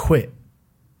going to quit.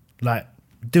 Like,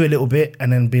 do a little bit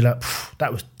and then be like,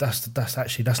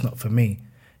 that's not for me.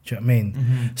 Do you know what I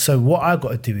mean? So what I've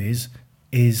got to do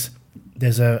is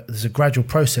there's a gradual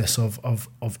process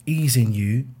of easing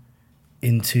you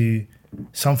into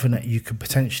something that you could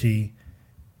potentially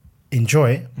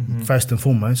enjoy first and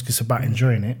foremost, because it's about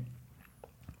enjoying it,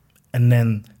 and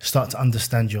then start to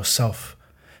understand yourself.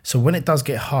 So when it does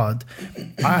get hard,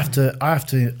 I have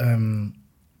to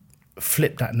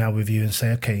flip that now with you and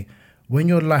say, okay, when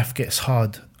your life gets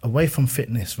hard, away from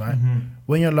fitness, right?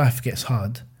 When your life gets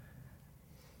hard,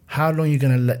 how long are you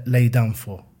going to lay down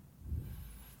for?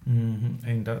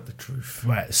 Ain't that the truth?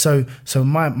 Right. So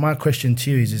my question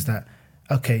to you is that,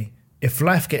 okay, if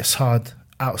life gets hard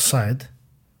outside,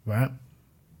 right,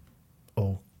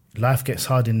 or life gets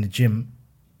hard in the gym,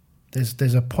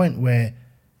 there's a point where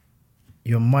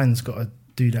your mind's got to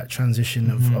do that transition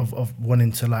of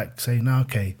wanting to like say, no,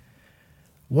 okay,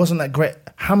 wasn't that great?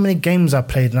 How many games I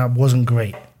played and I wasn't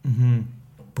great?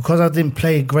 Because I didn't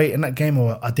play great in that game,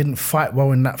 or I didn't fight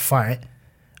well in that fight,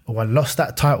 or I lost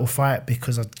that title fight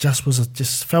because I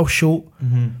just fell short.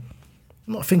 I'm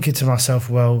not thinking to myself,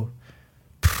 well,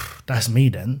 that's me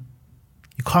then.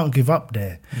 You can't give up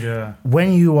there. Yeah.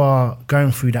 When you are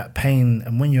going through that pain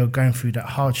and when you're going through that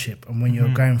hardship and when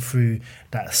you're going through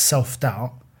that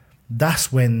self-doubt,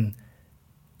 that's when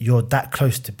you're that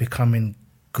close to becoming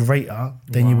greater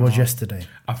than you was yesterday.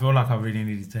 I feel like I really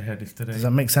needed to hear this today. Does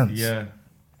that make sense? Yeah.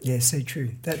 Yeah, so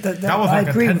true. That was I like a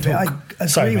agree TED with it. I talk. agree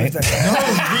Sorry, with mate. that. That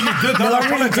was really good. No, I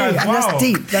really do. apologise. And that's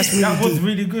deep. That's really That was deep.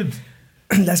 really good.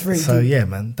 That's very So deep. yeah,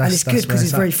 man. And That's it's good because where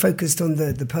it's at. very focused on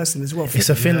the person as well. It's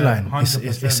a thin line.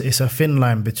 100%. It's a thin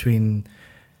line between.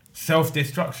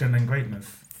 Self-destruction and greatness.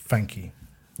 Thank you.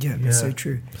 Yeah, that's so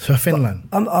true. So a thin line.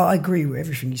 I agree with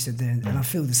everything you said there, and I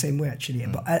feel the same way actually.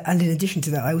 But and in addition to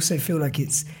that, I also feel like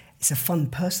it's a fun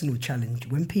personal challenge.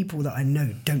 When people that I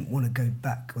know don't want to go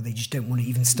back, or they just don't want to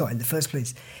even start in the first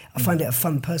place, I find it a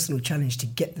fun personal challenge to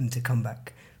get them to come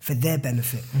back for their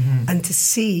benefit, and to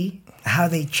see how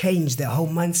they change their whole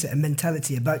mindset and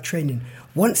mentality about training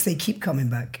once they keep coming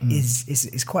back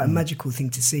is quite a magical thing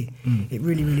to see. It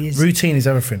really, really is. Routine is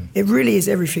everything. It really is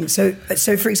everything. So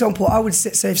for example, I would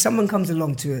say, so if someone comes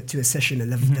along to a session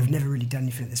and they've never really done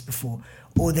anything like this before,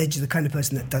 or they're just the kind of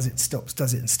person that does it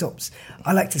and stops,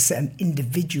 I like to set them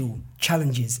individual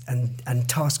challenges and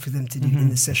tasks for them to do in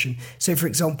the session. So for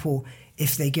example,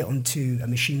 if they get onto a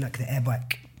machine like the air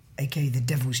bike, aka the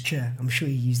devil's chair, I'm sure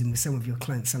you use them with some of your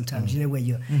clients sometimes, you know, where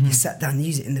you're sat down and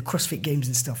use it in the CrossFit games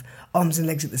and stuff, arms and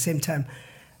legs at the same time.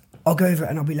 I'll go over it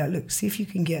and I'll be like, look, see if you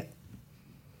can get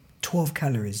 12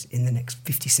 calories in the next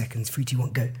 50 seconds, 3, 2,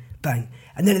 1, go, bang.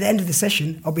 And then at the end of the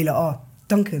session, I'll be like, oh,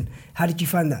 Duncan, how did you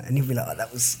find that? And he'll be like, oh,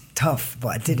 that was tough, but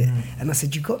I did it. And I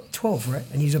said, you got 12, right?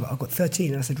 And he was like, I got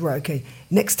 13. And I said, right, okay,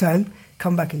 next time,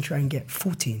 come back and try and get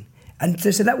 14. And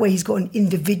so that way he's got an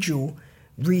individual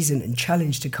reason and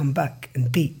challenge to come back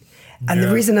and beat. And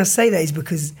the reason I say that is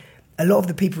because a lot of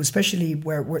the people, especially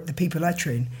where the people I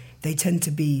train, they tend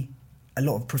to be a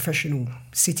lot of professional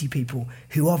city people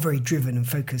who are very driven and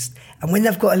focused. And when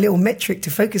they've got a little metric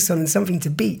to focus on and something to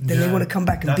beat, then they want to come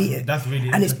back and beat it. That's really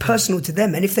and it's personal to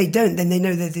them. And if they don't, then they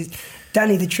know that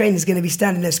Danny the trainer is going to be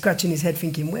standing there scratching his head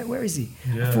thinking, where is he?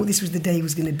 I thought this was the day he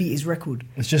was going to beat his record.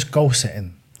 It's just goal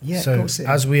setting. Yeah, so goal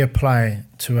setting. as we apply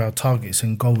to our targets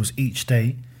and goals each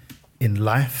day in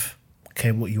life,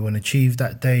 okay, what you want to achieve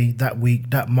that day, that week,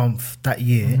 that month, that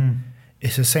year,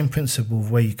 it's the same principle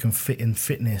of where you can fit in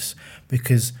fitness,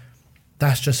 because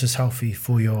that's just as healthy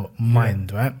for your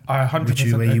mind, right? I 100% Which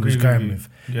is where you was agree going with with.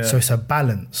 you. Yeah. So it's a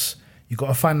balance. You got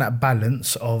to find that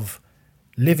balance of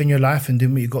living your life and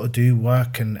doing what you got to do,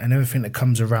 work and everything that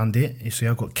comes around it. You see,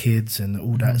 I've got kids and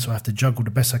all that, so I have to juggle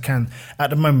the best I can.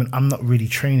 At the moment, I'm not really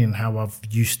training how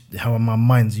my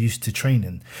mind's used to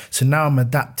training. So now I'm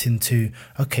adapting to,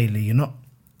 okay, Lee, you're not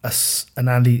an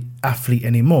athlete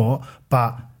anymore,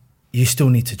 but you still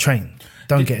need to train.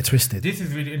 Don't get it twisted. This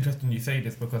is really interesting you say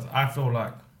this, because I feel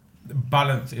like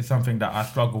balance is something that I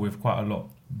struggle with quite a lot,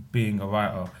 being a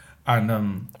writer.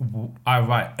 And I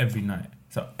write every night.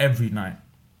 So every night,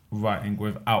 writing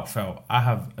without fail. I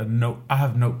have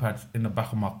notepads in the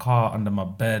back of my car, under my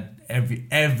bed,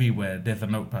 everywhere there's a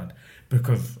notepad,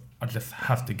 because I just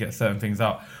have to get certain things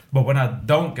out. But when I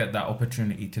don't get that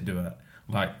opportunity to do it,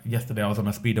 like yesterday I was on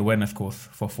a speed awareness course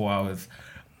for 4 hours.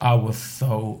 I was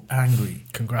so angry.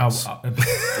 Congrats. Yeah,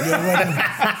 well done.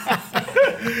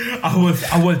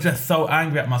 I was just so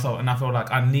angry at myself, and I felt like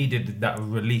I needed that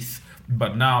release.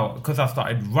 But now, because I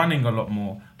started running a lot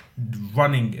more,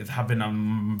 running is having a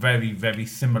very, very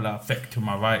similar effect to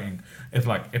my writing. It's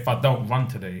like, if I don't run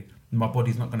today, my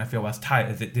body's not going to feel as tight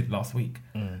as it did last week.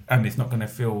 And it's not going to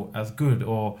feel as good,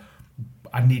 or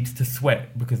I need to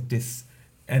sweat because this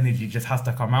energy just has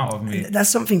to come out of me. That's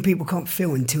something people can't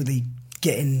feel until they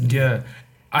get in. Yeah.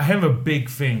 I have a big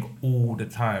thing all the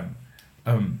time.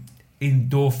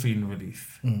 Endorphin release.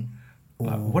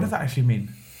 What does that actually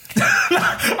mean? I'm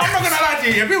not gonna lie to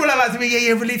you. If people are like to me,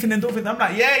 you're releasing endorphins. I'm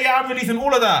like, I'm releasing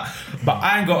all of that, but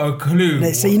I ain't got a clue.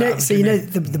 No, so you know,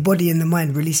 the body and the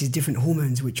mind releases different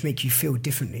hormones which make you feel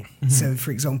differently. So,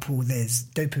 for example, there's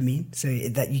dopamine. So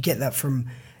that you get that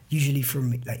usually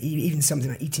from like even something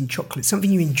like eating chocolate,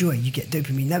 something you enjoy, you get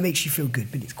dopamine. That makes you feel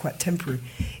good, but it's quite temporary.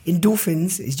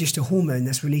 Endorphins is just a hormone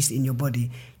that's released in your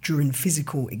body during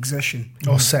physical exertion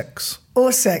Or sex.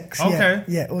 or sex. Okay.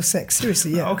 Yeah, or sex.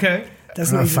 Seriously, yeah. Okay.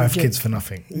 That's I not have even a 5 joke. kids for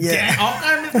nothing. Yeah.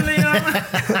 Okay, Mr.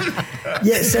 Leon.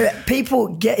 Yeah, so people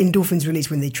get endorphins released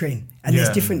when they train. And there's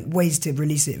Yeah. different ways to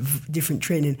release it, different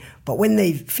training. But when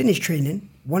they finish training,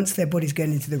 once their body's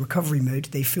going into the recovery mode,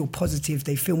 they feel positive,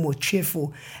 they feel more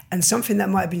cheerful. And something that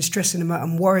might have been stressing them out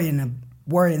and worrying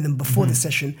them before the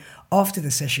session, after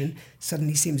the session,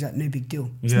 suddenly seems like no big deal.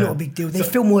 It's Yeah. not a big deal. They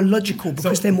feel more logical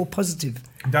because they're more positive.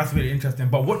 That's really interesting.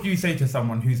 But what do you say to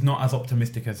someone who's not as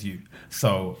optimistic as you?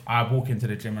 So I walk into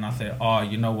the gym and I say,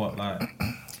 you know what, like,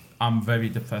 I'm very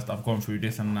depressed. I've gone through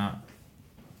this and that.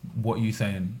 What are you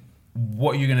saying?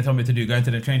 What are you going to tell me to do? Go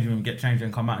into the changing room, get changed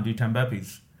and come out and do 10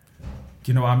 burpees?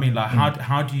 Do you know what I mean? Like,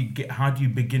 how do you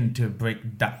begin to break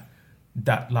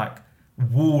that like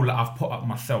wall that I've put up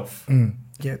myself?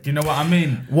 Yeah. Do you know what I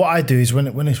mean? What I do is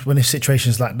when it's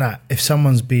situations like that, if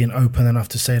someone's being open enough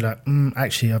to say like,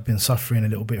 actually, I've been suffering a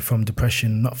little bit from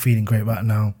depression, not feeling great right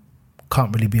now,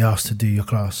 can't really be asked to do your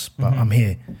class, but I'm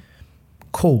here.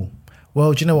 Cool.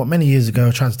 Well, do you know what? Many years ago,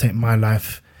 I tried to take my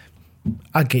life.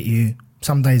 I get you.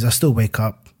 Some days I still wake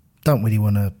up, don't really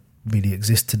want to really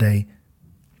exist today.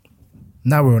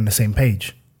 Now we're on the same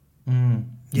page. Now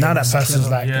that person's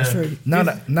like, now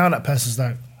that person's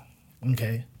like,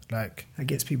 okay, like that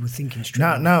gets people thinking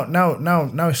straight. Now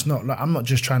it's not like I'm not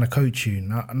just trying to coach you.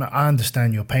 Now I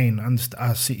understand your pain.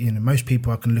 I see, you know, most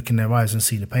people I can look in their eyes and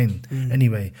see the pain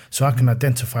anyway, so I can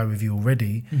identify with you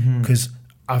already because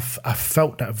I've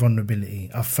felt that vulnerability.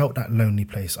 I've felt that lonely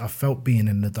place. I've felt being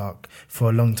in the dark for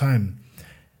a long time.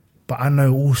 But I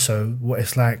know also what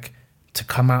it's like to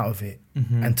come out of it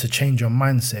and to change your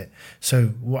mindset. So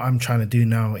what I'm trying to do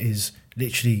now is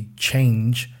literally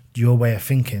change your way of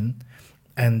thinking.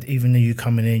 And even though you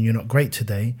coming in, you're not great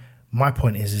today, my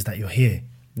point is that you're here.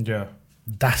 Yeah.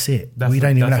 That's it. That's a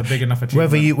big enough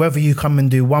achievement. Whether you come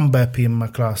and do one burpee in my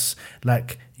class,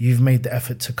 like you've made the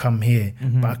effort to come here,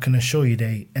 but I can assure you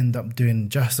they end up doing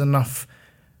just enough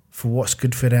for what's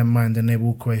good for their mind, and they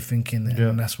walk away thinking,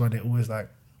 and that's why they're always like,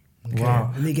 okay.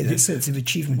 Wow. And they get that sense of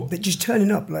achievement. But just turning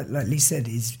up, like Lee said,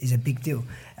 is a big deal.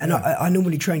 And I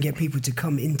normally try and get people to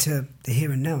come into the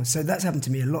here and now. So that's happened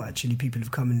to me a lot, actually. People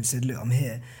have come in and said, look, I'm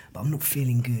here, but I'm not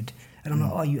feeling good. And I'm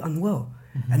like, are you unwell?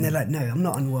 And they're like, no, I'm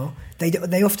not unwell.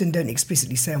 They often don't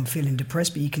explicitly say I'm feeling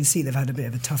depressed, but you can see they've had a bit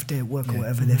of a tough day at work or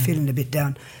whatever. They're feeling a bit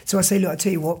down. So I say, look, I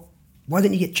tell you what, why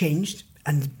don't you get changed?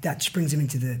 And that just brings them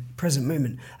into the present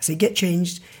moment. I say, get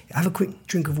changed, have a quick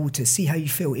drink of water, see how you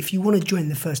feel. If you want to join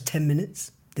the first 10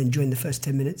 minutes, then join the first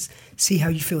 10 minutes. See how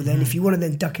you feel then. If you want to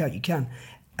then duck out, you can.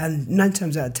 And 9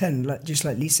 times out of 10, just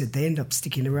like Lee said, they end up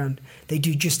sticking around. They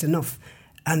do just enough.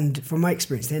 And from my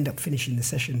experience, they end up finishing the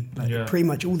session pretty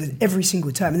much every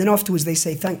single time. And then afterwards, they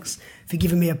say, thanks for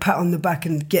giving me a pat on the back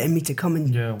and getting me to come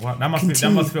and that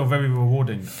must feel very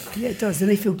rewarding. Yeah, it does. Then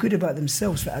they feel good about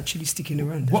themselves for actually sticking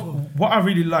around. What I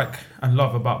really like and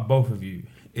love about both of you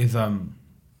is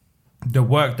the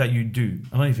work that you do.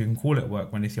 I don't know if you can call it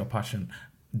work when it's your passion.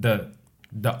 The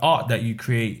art that you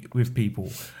create with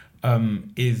people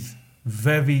is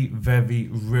very, very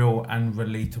real and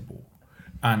relatable.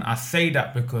 And I say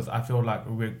that because I feel like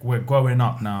we're growing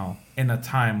up now in a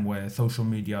time where social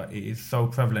media is so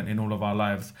prevalent in all of our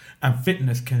lives, and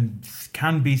fitness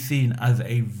can be seen as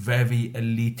a very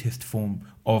elitist form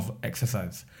of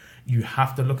exercise. You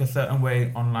have to look a certain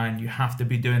way online. You have to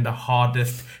be doing the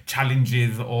hardest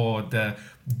challenges or the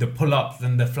pull-ups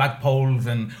and the flagpoles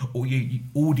and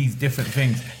all these different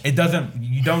things.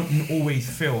 You don't always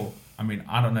feel, I mean,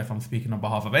 I don't know if I'm speaking on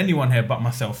behalf of anyone here but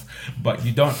myself, but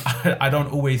I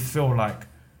don't always feel like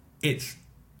it's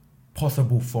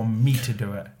possible for me to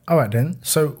do it. All right then.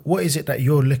 So what is it that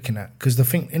you're looking at? Because the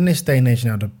thing in this day and age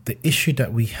now, the issue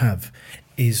that we have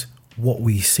is what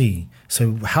we see.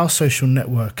 So how social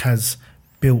network has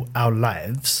built our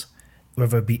lives,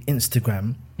 whether it be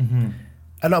Instagram,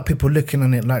 a lot of people looking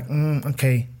on it like,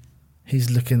 okay, he's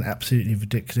looking absolutely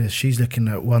ridiculous. She's looking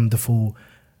at wonderful.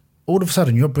 All of a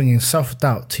sudden, you're bringing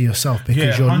self-doubt to yourself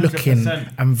because you're 100%. Looking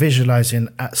and visualizing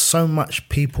at so much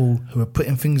people who are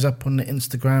putting things up on the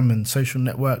Instagram and social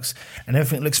networks, and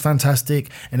everything looks fantastic,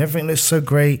 and everything looks so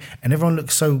great, and everyone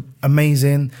looks so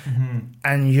amazing,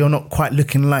 and you're not quite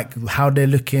looking like how they're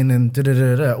looking, and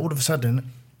da-da-da-da. All of a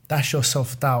sudden, that's your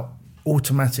self-doubt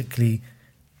automatically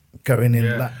going in.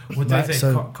 Yeah. Would they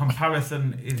say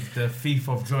comparison is the thief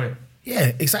of joy?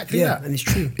 Yeah, exactly that. And it's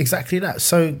true. Exactly that.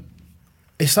 So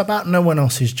it's about no one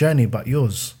else's journey but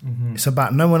yours. It's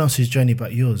about no one else's journey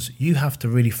but yours. You have to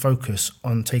really focus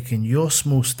on taking your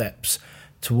small steps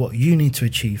to what you need to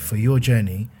achieve for your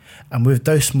journey. And with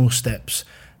those small steps,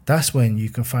 that's when you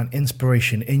can find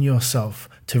inspiration in yourself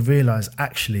to realize,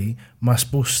 actually, my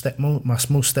small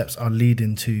steps are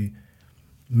leading to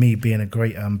me being a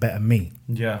greater and better me.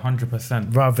 Yeah,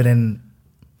 100%. Rather than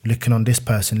looking on this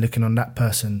person, looking on that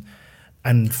person,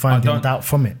 and finding doubt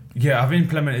from it. Yeah, I've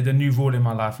implemented a new rule in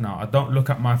my life now. I don't look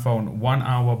at my phone 1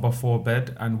 hour before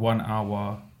bed and 1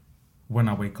 hour when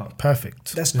I wake up.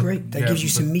 Perfect. That's great. That gives you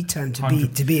some me time to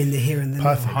be in the here and the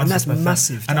now. And that's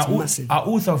massive. That's massive. I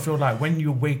also feel like when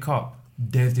you wake up,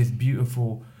 there's this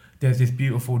beautiful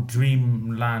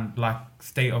dreamland like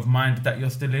state of mind that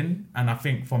you're still in, and I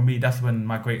think for me that's when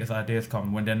my greatest ideas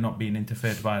come, when they're not being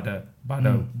interfered by the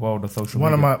world of social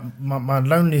media. One of my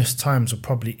loneliest times are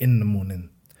probably in the morning.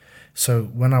 So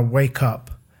when I wake up,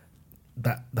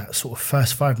 that sort of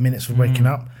first 5 minutes of waking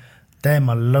up, they're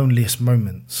my loneliest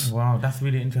moments. Wow, that's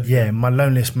really interesting. Yeah, my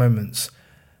loneliest moments.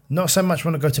 Not so much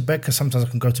when I go to bed, because sometimes I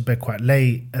can go to bed quite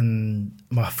late and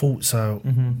my thoughts are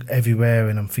everywhere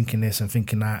and I'm thinking this and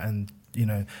thinking that, and you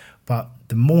know. But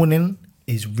the morning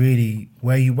is really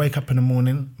where you wake up in the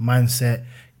morning, mindset,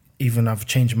 even I've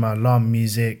changed my alarm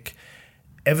music,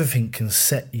 everything can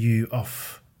set you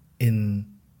off in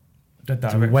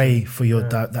the way for your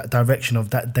that direction of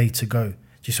that day to go. Do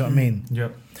you see what I mean?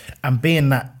 Yep. And being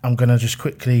that, I'm going to just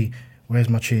quickly, where's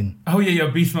my tune? Oh yeah,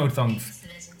 your Beast Mode songs.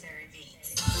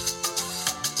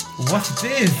 What's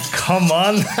this? Come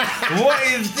on. What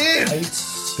is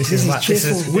this? This is my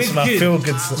feel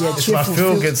good. Yeah, it's my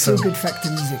feel good song. Feel good factor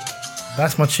music.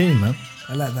 That's my tune, man.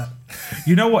 I like that.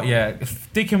 You know what? Yeah,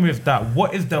 sticking with that.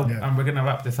 What is the? And we're gonna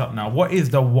wrap this up now. What is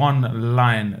the one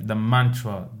line, the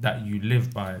mantra that you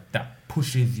live by that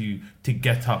pushes you to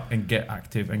get up and get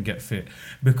active and get fit?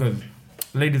 Because,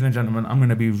 ladies and gentlemen, I'm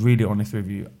gonna be really honest with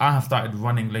you. I have started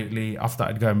running lately. I've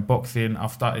started going boxing.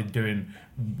 I've started doing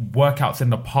workouts in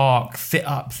the park,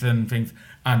 sit-ups and things.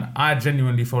 And I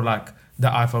genuinely feel like the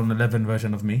iPhone 11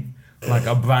 version of me. Like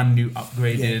a brand new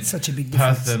upgraded such a big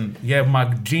person. Yeah, my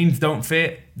jeans don't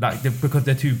fit because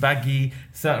they're too baggy.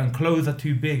 Certain clothes are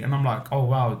too big, and I'm like, oh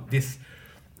wow, this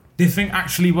thing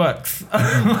actually works.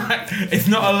 Like, it's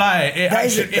not a lie. It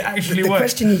actually works. The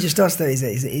question you just asked though is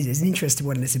an interesting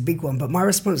one. And it's a big one, but my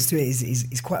response to it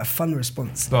is quite a fun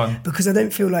response. Go on. Because I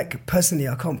don't feel like personally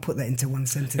I can't put that into one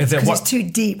sentence because it's too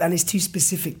deep and it's too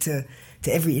specific to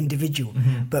every individual.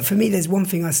 But for me, there's one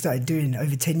thing I started doing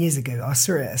over 10 years ago. I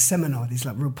saw it at a seminar, this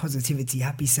like real positivity,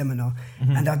 happy seminar,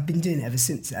 and I've been doing it ever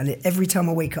since. And every time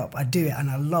I wake up, I do it and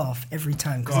I laugh every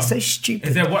time because it's so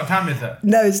stupid. What time is that?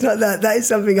 No, it's not that. That is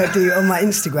something I do on my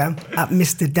Instagram at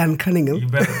Mr. Dan Cunningham. You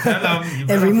better tell him.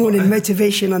 Every morning,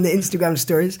 motivation on the Instagram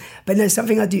stories. But no,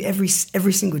 something I do every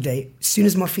single day. As soon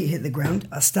as my feet hit the ground,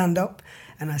 I stand up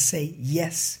and I say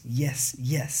yes, yes,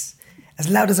 yes, as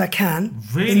loud as I can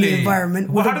in the environment.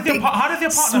 Well, how does your partner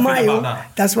feel about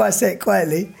that? That's why I say it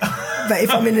quietly. But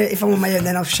if I'm on my own,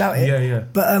 then I'll shout it. Yeah.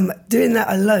 But doing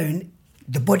that alone,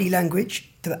 the body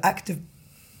language, the act of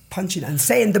punching and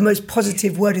saying the most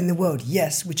positive word in the world,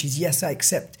 yes, which is yes, I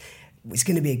accept. It's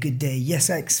going to be a good day. Yes,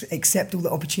 I accept all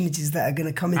the opportunities that are going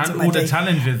to come into my day. And all the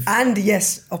challenges. And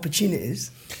yes,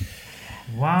 opportunities.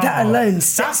 Wow. That alone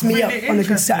sets me up on a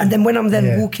good start. And then when I'm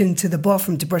walking to the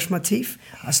bathroom to brush my teeth,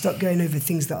 I start going over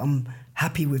things that I'm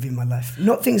happy with in my life.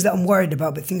 Not things that I'm worried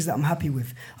about, but things that I'm happy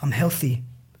with. I'm healthy.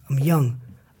 I'm young.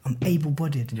 I'm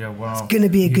able-bodied. Yeah, wow. It's going to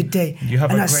be a good day. You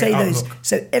have and a I great say outlook. those.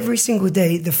 So every single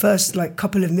day, the first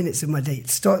couple of minutes of my day, it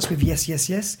starts with yes, yes,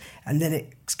 yes. And then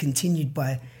it's continued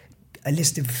by a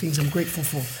list of things I'm grateful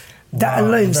for. That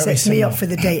alone sets me up for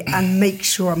the day and makes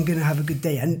sure I'm going to have a good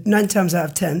day. And 9 times out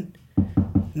of 10,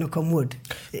 knock on wood,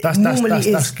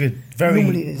 that's good.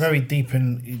 Very deep,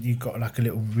 and you've got like a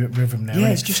little rhythm there. Yeah,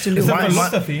 it's just a little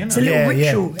philosophy. It's a little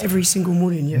ritual every single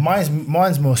morning. Yeah,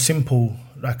 mine's more simple.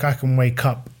 Like I can wake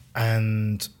up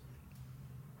and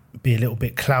be a little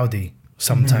bit cloudy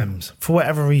sometimes for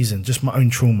whatever reason, just my own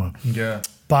trauma. Yeah,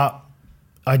 but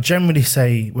I generally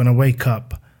say when I wake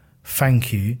up,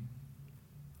 thank you.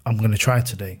 I'm going to try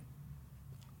today.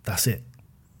 That's it.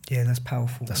 Yeah, that's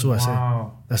powerful. That's what I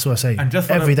say. That's what I say. And just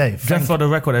every day. Just for the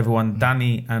record, everyone,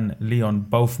 Danny and Leon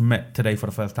both met today for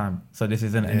the first time. So this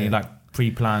isn't any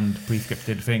pre-planned,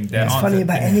 pre-scripted thing. It's funny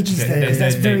about energies there.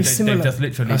 That's very similar. They just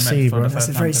literally met for the first time. That's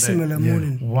a very similar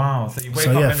morning. Wow. So you wake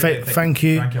up and thank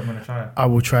you. Thank you. I'm going to try it. I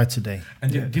will try today.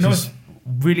 And do you know what's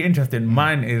really interesting?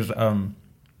 Mine is I'm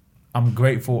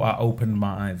grateful I opened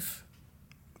my eyes.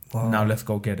 Wow. Now let's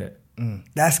go get it.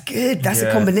 That's good. That's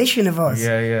a combination of us.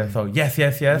 Yeah. So yes.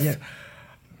 Yeah.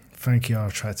 Thank you. I'll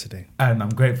try today. And I'm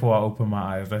grateful I opened my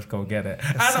eyes. Let's go get it.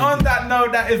 That's on that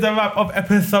note, that is the wrap of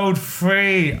episode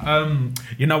 3.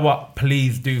 You know what?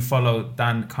 Please do follow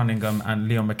Dan Cunningham and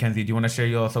Leon Mackenzie. Do you want to share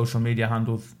your social media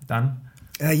handles, Dan?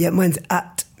 Mine's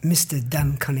at Mr.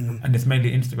 Dan Cunningham. And it's mainly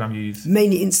Instagram you use?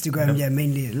 Mainly Instagram,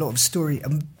 mainly a lot of story.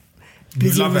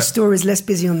 Busy on the stories, less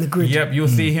busy on the grid. Yep, you'll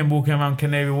see him walking around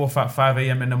Canary Wharf at 5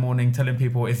 a.m. in the morning telling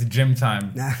people it's gym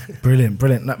time.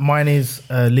 Brilliant. Mine is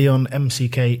Leon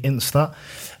MCK Insta,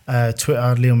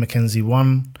 Twitter Leon Mackenzie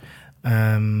 1.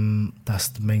 That's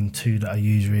the main 2 that I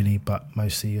use really, but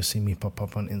mostly you'll see me pop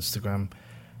up on Instagram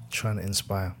trying to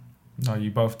inspire. No,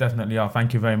 you both definitely are.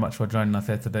 Thank you very much for joining us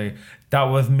here today. That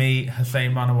was me,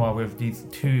 Hussein Manawa, with these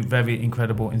 2 very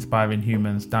incredible, inspiring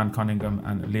humans, Dan Cunningham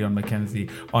and Leon Mackenzie,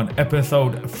 on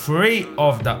episode 3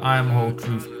 of the I Am Whole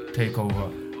Truth Takeover.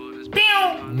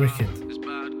 Wicked.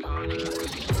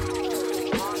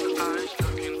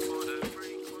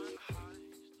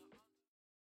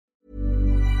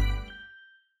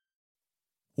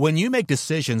 When you make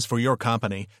decisions for your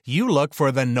company, you look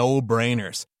for the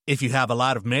no-brainers. If you have a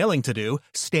lot of mailing to do,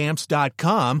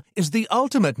 Stamps.com is the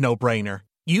ultimate no-brainer.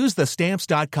 Use the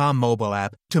Stamps.com mobile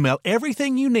app to mail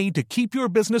everything you need to keep your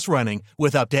business running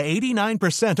with up to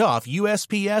 89% off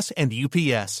USPS and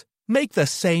UPS. Make the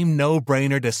same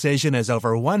no-brainer decision as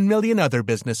over 1 million other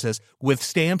businesses with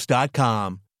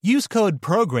Stamps.com. Use code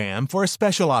PROGRAM for a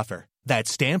special offer.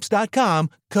 That's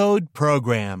Stamps.com, code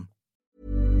PROGRAM.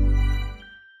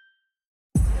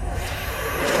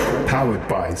 Powered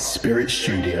by Spirit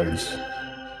Studios.